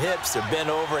hands on their hips, they're bent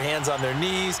over, hands on their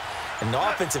knees. And the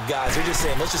offensive guys, they're just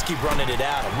saying, let's just keep running it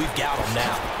at them. We've got them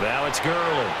now. Now it's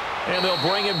Gurley. And they'll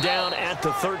bring him down at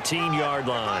the 13-yard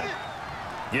line.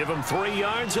 Give him 3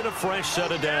 yards and a fresh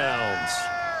set of downs.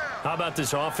 How about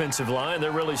this offensive line?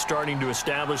 They're really starting to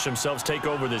establish themselves, take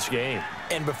over this game.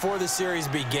 And before the series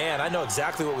began, I know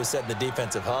exactly what was said in the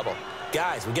defensive huddle.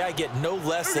 Guys, we got to get no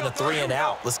less than a 3 and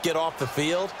out. Let's get off the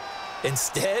field.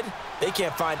 Instead, they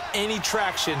can't find any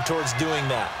traction towards doing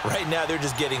that. Right now, they're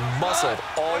just getting muscled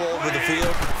all over the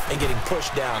field and getting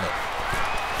pushed down it.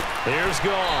 Here's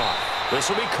Goff. This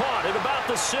will be caught at about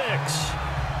the 6.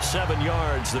 7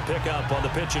 yards, the pickup on the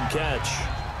pitch and catch.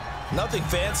 Nothing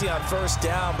fancy on first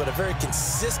down, but a very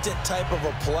consistent type of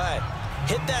a play.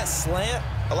 Hit that slant.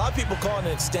 A lot of people call it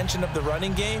an extension of the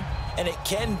running game, and it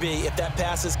can be if that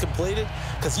pass is completed,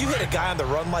 because you hit a guy on the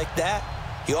run like that,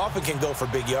 he often can go for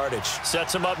big yardage.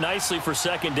 Sets him up nicely for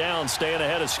second down, staying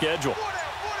ahead of schedule.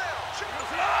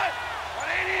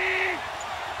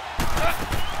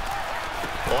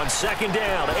 On second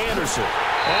down, Anderson.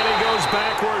 And he goes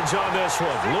backwards on this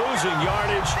one, losing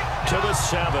yardage to the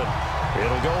 7.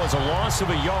 It'll go as a loss of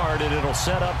a yard, and it'll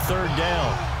set up third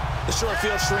down. The short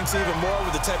field shrinks even more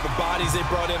with the type of bodies they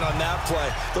brought in on that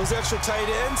play. Those extra tight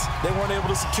ends, they weren't able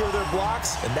to secure their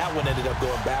blocks, and that one ended up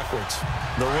going backwards.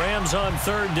 The Rams on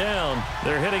third down.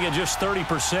 They're hitting at just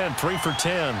 30%, 3 for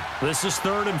 10. This is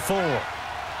 3rd and 4.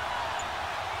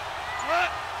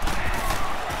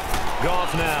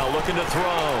 Goff now looking to throw.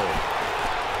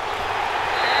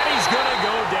 And he's going to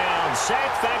go down.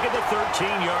 Sacked back at the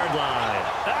 13-yard line.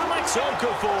 Alex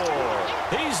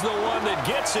Okafor. He's the one that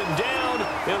gets him down.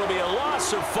 It'll be a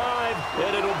loss of 5,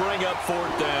 and it'll bring up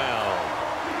 4th down.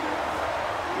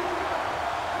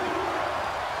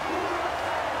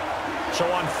 So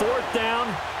on 4th down,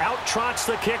 out trots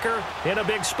the kicker in a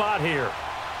big spot here.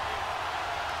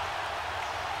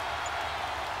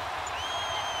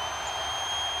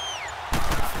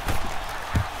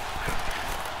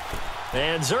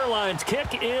 And Zuerlein's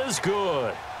kick is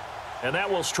good. And that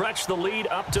will stretch the lead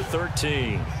up to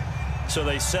 13. So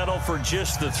they settle for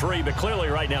just the 3, but clearly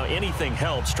right now anything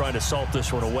helps trying to salt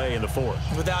this one away in the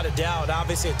 4th. Without a doubt,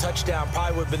 obviously a touchdown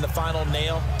probably would have been the final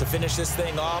nail to finish this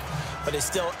thing off, but it's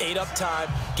still ate up time,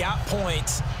 got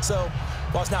points. So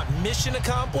while it's not mission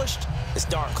accomplished, it's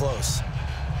darn close.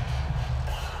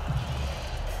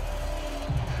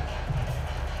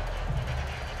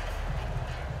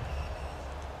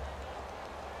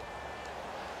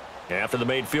 After the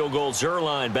made field goal,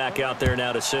 Zuerlein back out there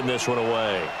now to send this one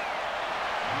away.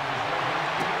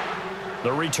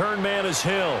 The return man is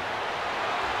Hill.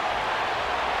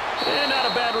 And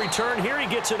not a bad return here. He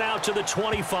gets it out to the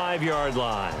 25-yard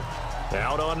line.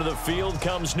 Out onto the field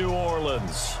comes New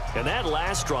Orleans. And that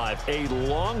last drive, a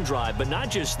long drive, but not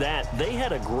just that. They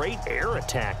had a great air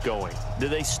attack going. Do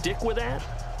they stick with that?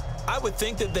 I would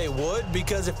think that they would,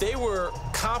 because if they were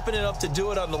competent enough to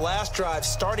do it on the last drive,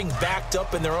 starting backed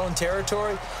up in their own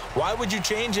territory, why would you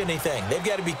change anything? They've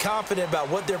got to be confident about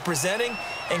what they're presenting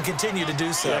and continue to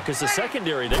do so. Yeah, because the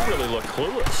secondary, they really look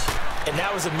clueless. And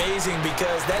that was amazing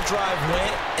because that drive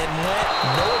went and went,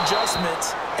 no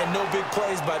adjustments and no big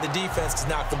plays by the defense to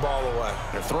knock the ball away.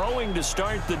 They're throwing to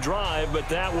start the drive, but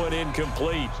that one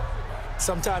incomplete.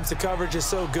 Sometimes the coverage is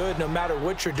so good, no matter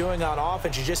what you're doing on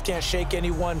offense, you just can't shake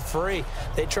anyone free.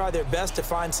 They try their best to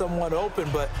find someone open,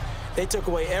 but they took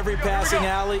away every passing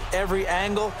alley, every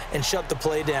angle, and shut the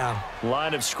play down.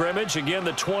 Line of scrimmage, again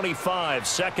the 25,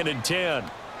 2nd and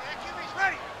 10.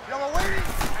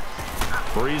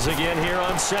 Breeze again here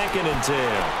on 2nd and 10.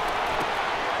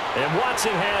 And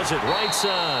Watson has it right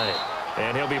side.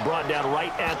 And he'll be brought down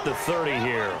right at the 30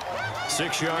 here.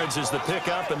 6 yards is the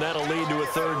pickup, and that'll lead to a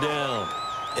 3rd down.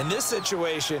 In this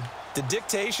situation, the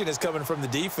dictation is coming from the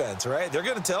defense, right? They're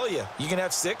going to tell you, you can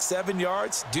have 6, 7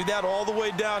 yards, do that all the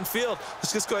way downfield.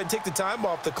 Let's just go ahead and take the time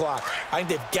off the clock. I think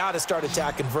they've got to start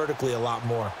attacking vertically a lot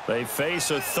more. They face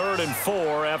a 3rd and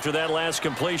 4 after that last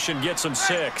completion gets them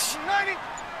 6.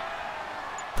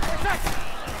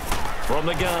 From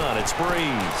the gun, it's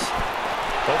Breeze.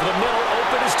 Over the middle,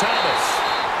 open is Thomas.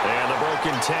 And the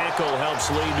broken tackle helps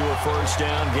lead to a 1st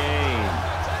down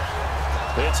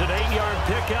gain. It's an 8-yard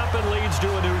pickup and leads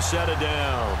to a new set of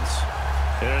downs.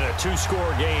 And in a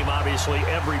 2-score game, obviously,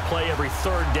 every play, every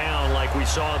 3rd down, like we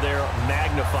saw there,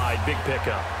 magnified, big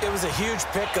pickup. It was a huge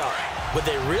pickup. What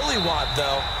they really want,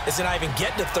 though, is to not even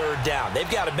get to 3rd down. They've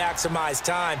got to maximize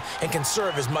time and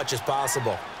conserve as much as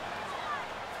possible.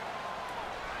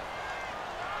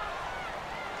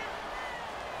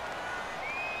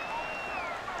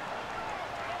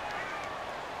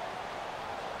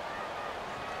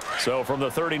 So from the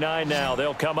 39 now,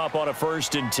 they'll come up on a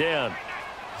 1st and 10.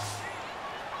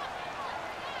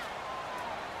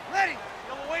 Ready.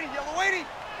 Yellow waiting. Yellow waiting.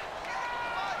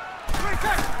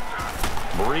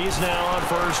 Breeze now on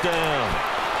 1st down.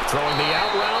 Throwing the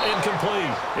out route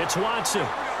incomplete. It's Watson.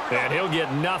 And he'll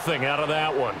get nothing out of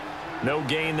that one. No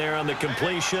gain there on the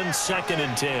completion. 2nd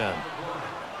and 10.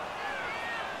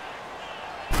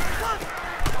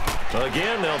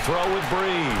 Again, they'll throw with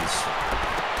Breeze.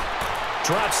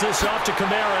 Drops this off to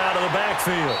Kamara out of the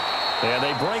backfield. And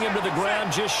they bring him to the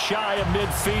ground just shy of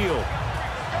midfield.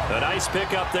 A nice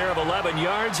pickup there of 11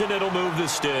 yards, and it'll move the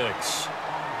sticks.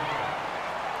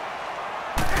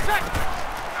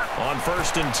 On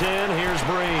 1st and 10, here's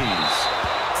Breeze.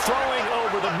 Throwing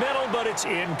over the middle, but it's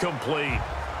incomplete.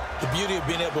 The beauty of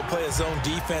being able to play a zone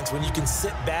defense, when you can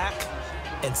sit back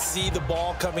and see the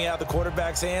ball coming out of the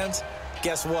quarterback's hands,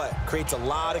 guess what? Creates a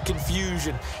lot of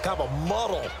confusion, kind of a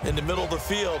muddle in the middle of the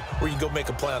field where you can go make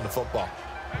a play on the football.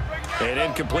 An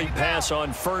incomplete pass on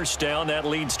 1st down. That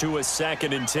leads to a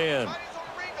 2nd and 10.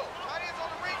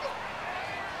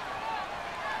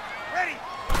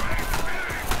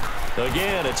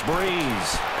 Again, it's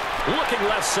Breeze. Looking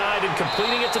left side and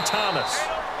completing it to Thomas.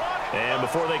 And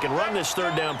before they can run this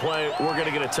 3rd down play, we're going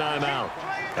to get a timeout,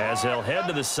 as they'll head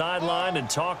to the sideline and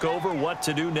talk over what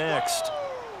to do next.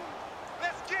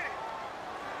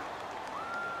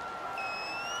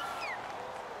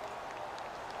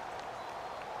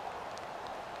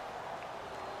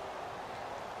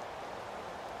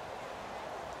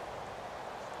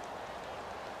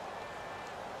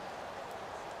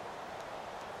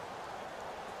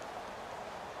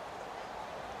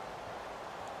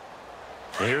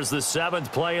 Here's the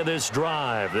 7th play of this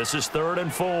drive. This is 3rd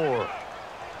and 4.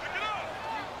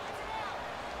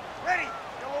 Ready.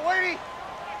 Yellow waiting.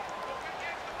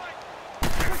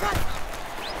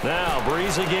 Now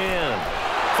Breeze again.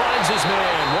 Finds his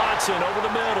man, Watson, over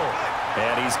the middle.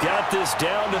 And he's got this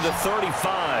down to the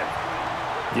 35.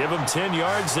 Give him 10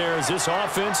 yards there as this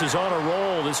offense is on a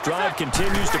roll. This drive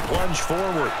continues to plunge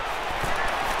forward.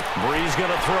 Breeze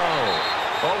going to throw.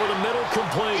 Over the middle,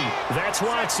 complete. That's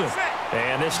Watson.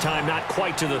 And this time not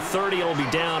quite to the 30. It'll be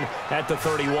down at the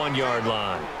 31-yard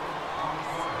line.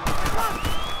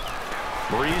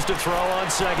 Breeze to throw on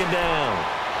 2nd down.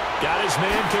 Got his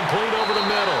man complete over the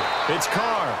middle. It's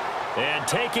Carr. And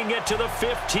taking it to the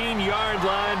 15-yard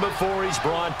line before he's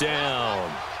brought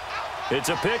down. It's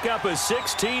a pickup of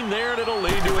 16 there, and it'll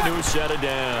lead to a new set of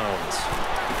downs.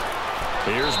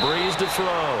 Here's Breeze to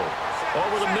throw.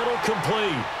 Over the middle,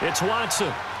 complete. It's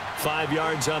Watson. 5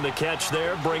 yards on the catch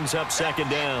there, brings up 2nd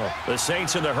down. The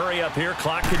Saints in the hurry up here,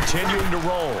 clock continuing to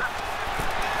roll.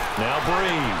 Now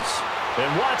Breeze.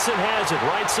 And Watson has it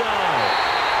right side.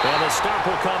 And the stop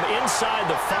will come inside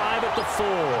the 5 at the 4.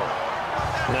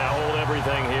 Now hold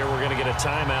everything here. We're going to get a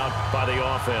timeout by the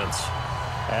offense.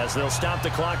 as they'll stop the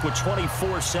clock with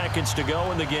 24 seconds to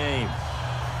go in the game.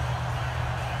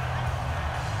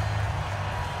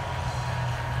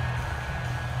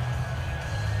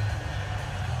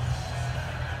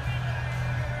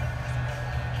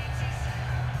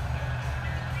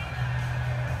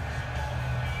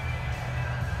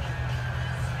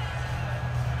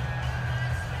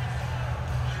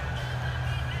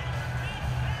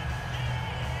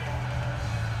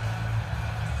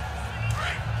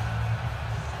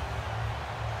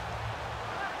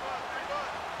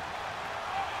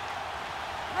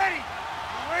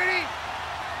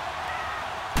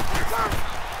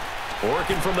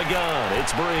 Working from the gun,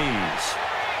 it's Breeze.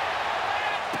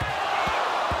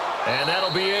 And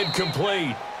that'll be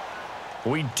incomplete.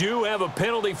 We do have a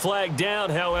penalty flag down,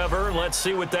 however. Let's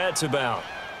see what that's about.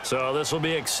 So this will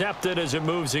be accepted as it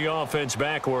moves the offense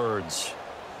backwards.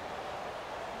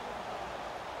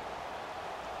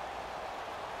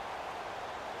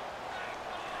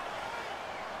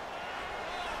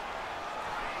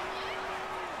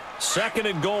 Second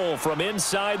and goal from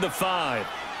inside the 5.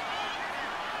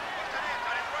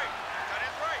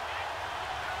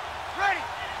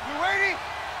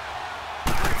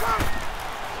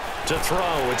 To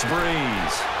throw, it's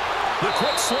Breeze. The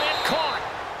quick slant caught.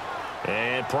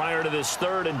 And prior to this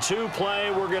 3rd and 2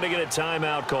 play, we're going to get a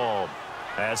timeout called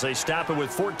as they stop it with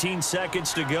 14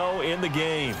 seconds to go in the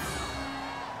game.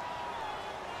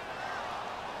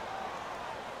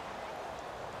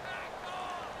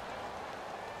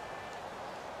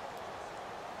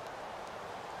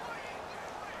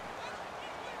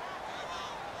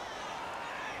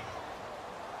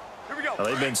 Well,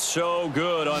 they've been so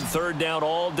good on 3rd down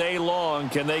all day long.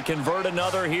 Can they convert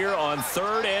another here on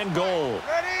 3rd and goal?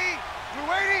 Ready? You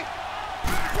waiting?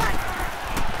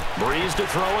 Breeze to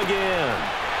throw again.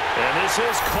 And this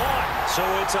is caught. So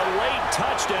it's a late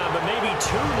touchdown, but maybe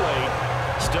too late.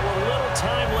 Still a little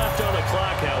time left on the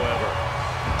clock, however.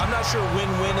 I'm not sure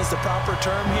win-win is the proper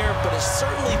term here, but it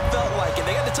certainly felt like it.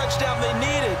 They got the touchdown they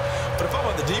needed. But if I'm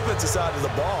on the defensive side of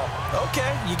the ball,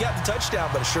 okay, you got the touchdown,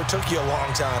 but it sure took you a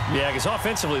long time. Yeah, because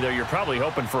offensively there, you're probably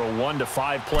hoping for a 1 to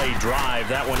 5 play drive.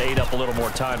 That one ate up a little more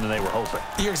time than they were hoping.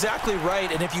 You're exactly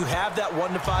right, and if you have that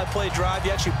 1 to 5 play drive,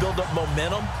 you actually build up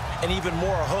momentum and even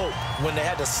more hope. When they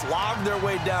had to slog their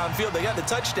way downfield, they got the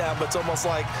touchdown, but it's almost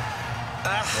like,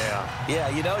 yeah,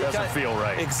 you know, doesn't feel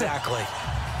right. Exactly.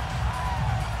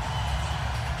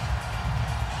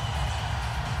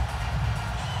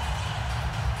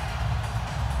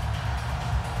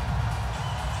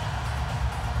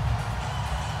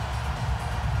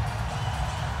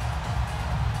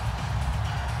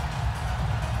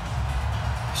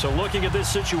 So looking at this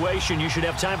situation, you should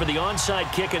have time for the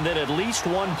onside kick and then at least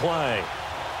one play.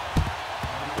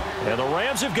 And the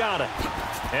Rams have got it.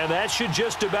 And that should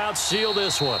just about seal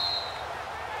this one.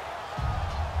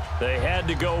 They had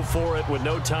to go for it with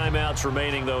no timeouts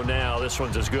remaining, though, now. This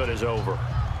one's as good as over.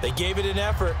 They gave it an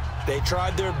effort. They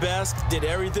tried their best, did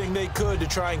everything they could to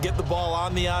try and get the ball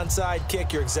on the onside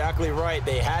kick. You're exactly right.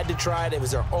 They had to try it. It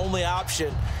was their only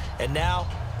option. And now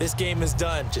this game is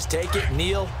done. Just take it,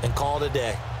 kneel, and call it a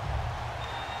day.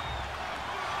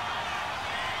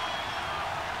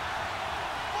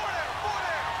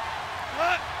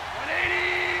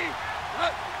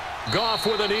 Goff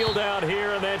with a kneel down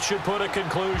here, and that should put a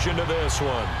conclusion to this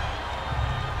one.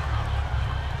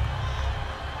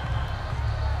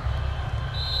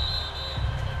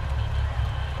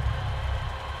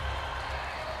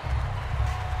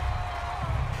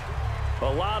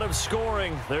 A lot of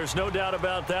scoring. There's no doubt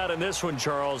about that in this one,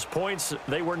 Charles. Points,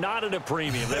 they were not at a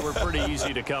premium. They were pretty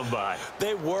easy to come by.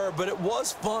 They were, but it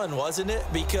was fun, wasn't it?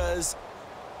 Because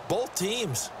both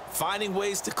teams finding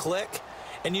ways to click.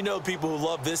 And you know people who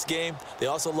love this game, they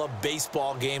also love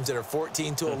baseball games that are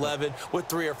 14-11 with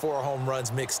 3 or 4 home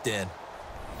runs mixed in.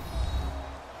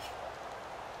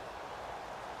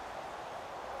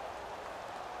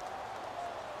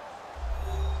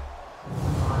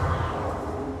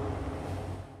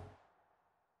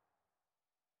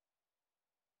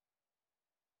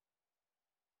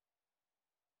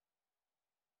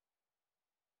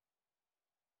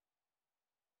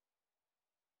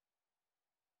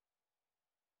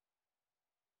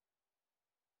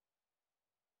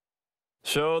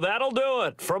 So that'll do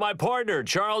it for my partner,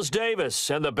 Charles Davis,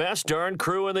 and the best darn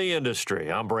crew in the industry.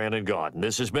 I'm Brandon Gott, and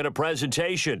this has been a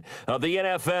presentation of the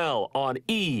NFL on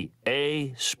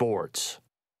EA Sports.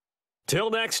 Till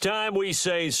next time, we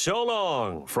say so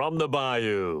long from the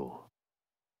Bayou.